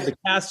have the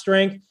cask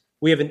strength.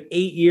 We have an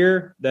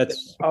 8-year.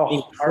 That's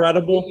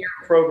incredible. Our 8-year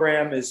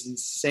program is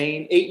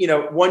insane.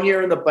 1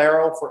 year in the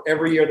barrel for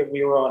every year that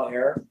we were on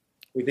air.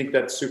 We think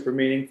that's super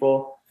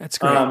meaningful. That's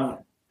great.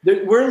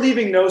 We're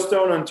leaving no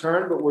stone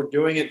unturned, but we're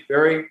doing it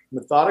very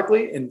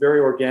methodically and very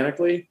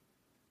organically.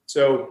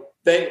 So,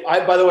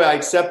 by the way, I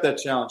accept that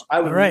challenge.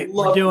 I would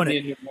love to be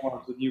in your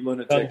arms with you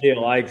lunatics. Done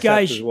deal. I accept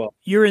Guys, as well.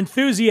 Your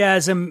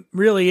enthusiasm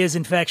really is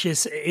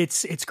infectious.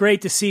 It's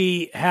great to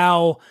see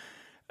how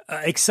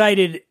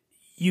excited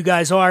you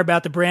guys are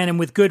about the brand, and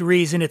with good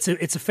reason. It's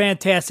a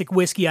fantastic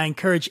whiskey. I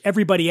encourage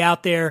everybody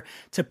out there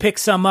to pick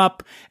some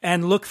up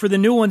and look for the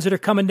new ones that are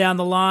coming down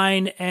the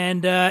line.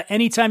 And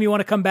anytime you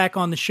want to come back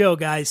on the show,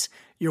 guys,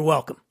 you're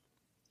welcome.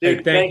 Dude,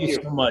 hey, thank you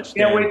so much.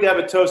 Can't wait to have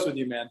a toast with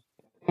you, man.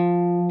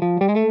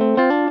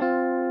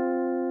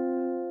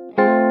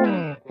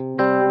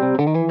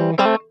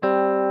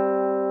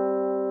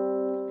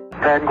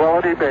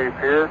 Tranquility Base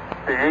here.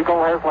 The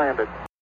Eagle has landed.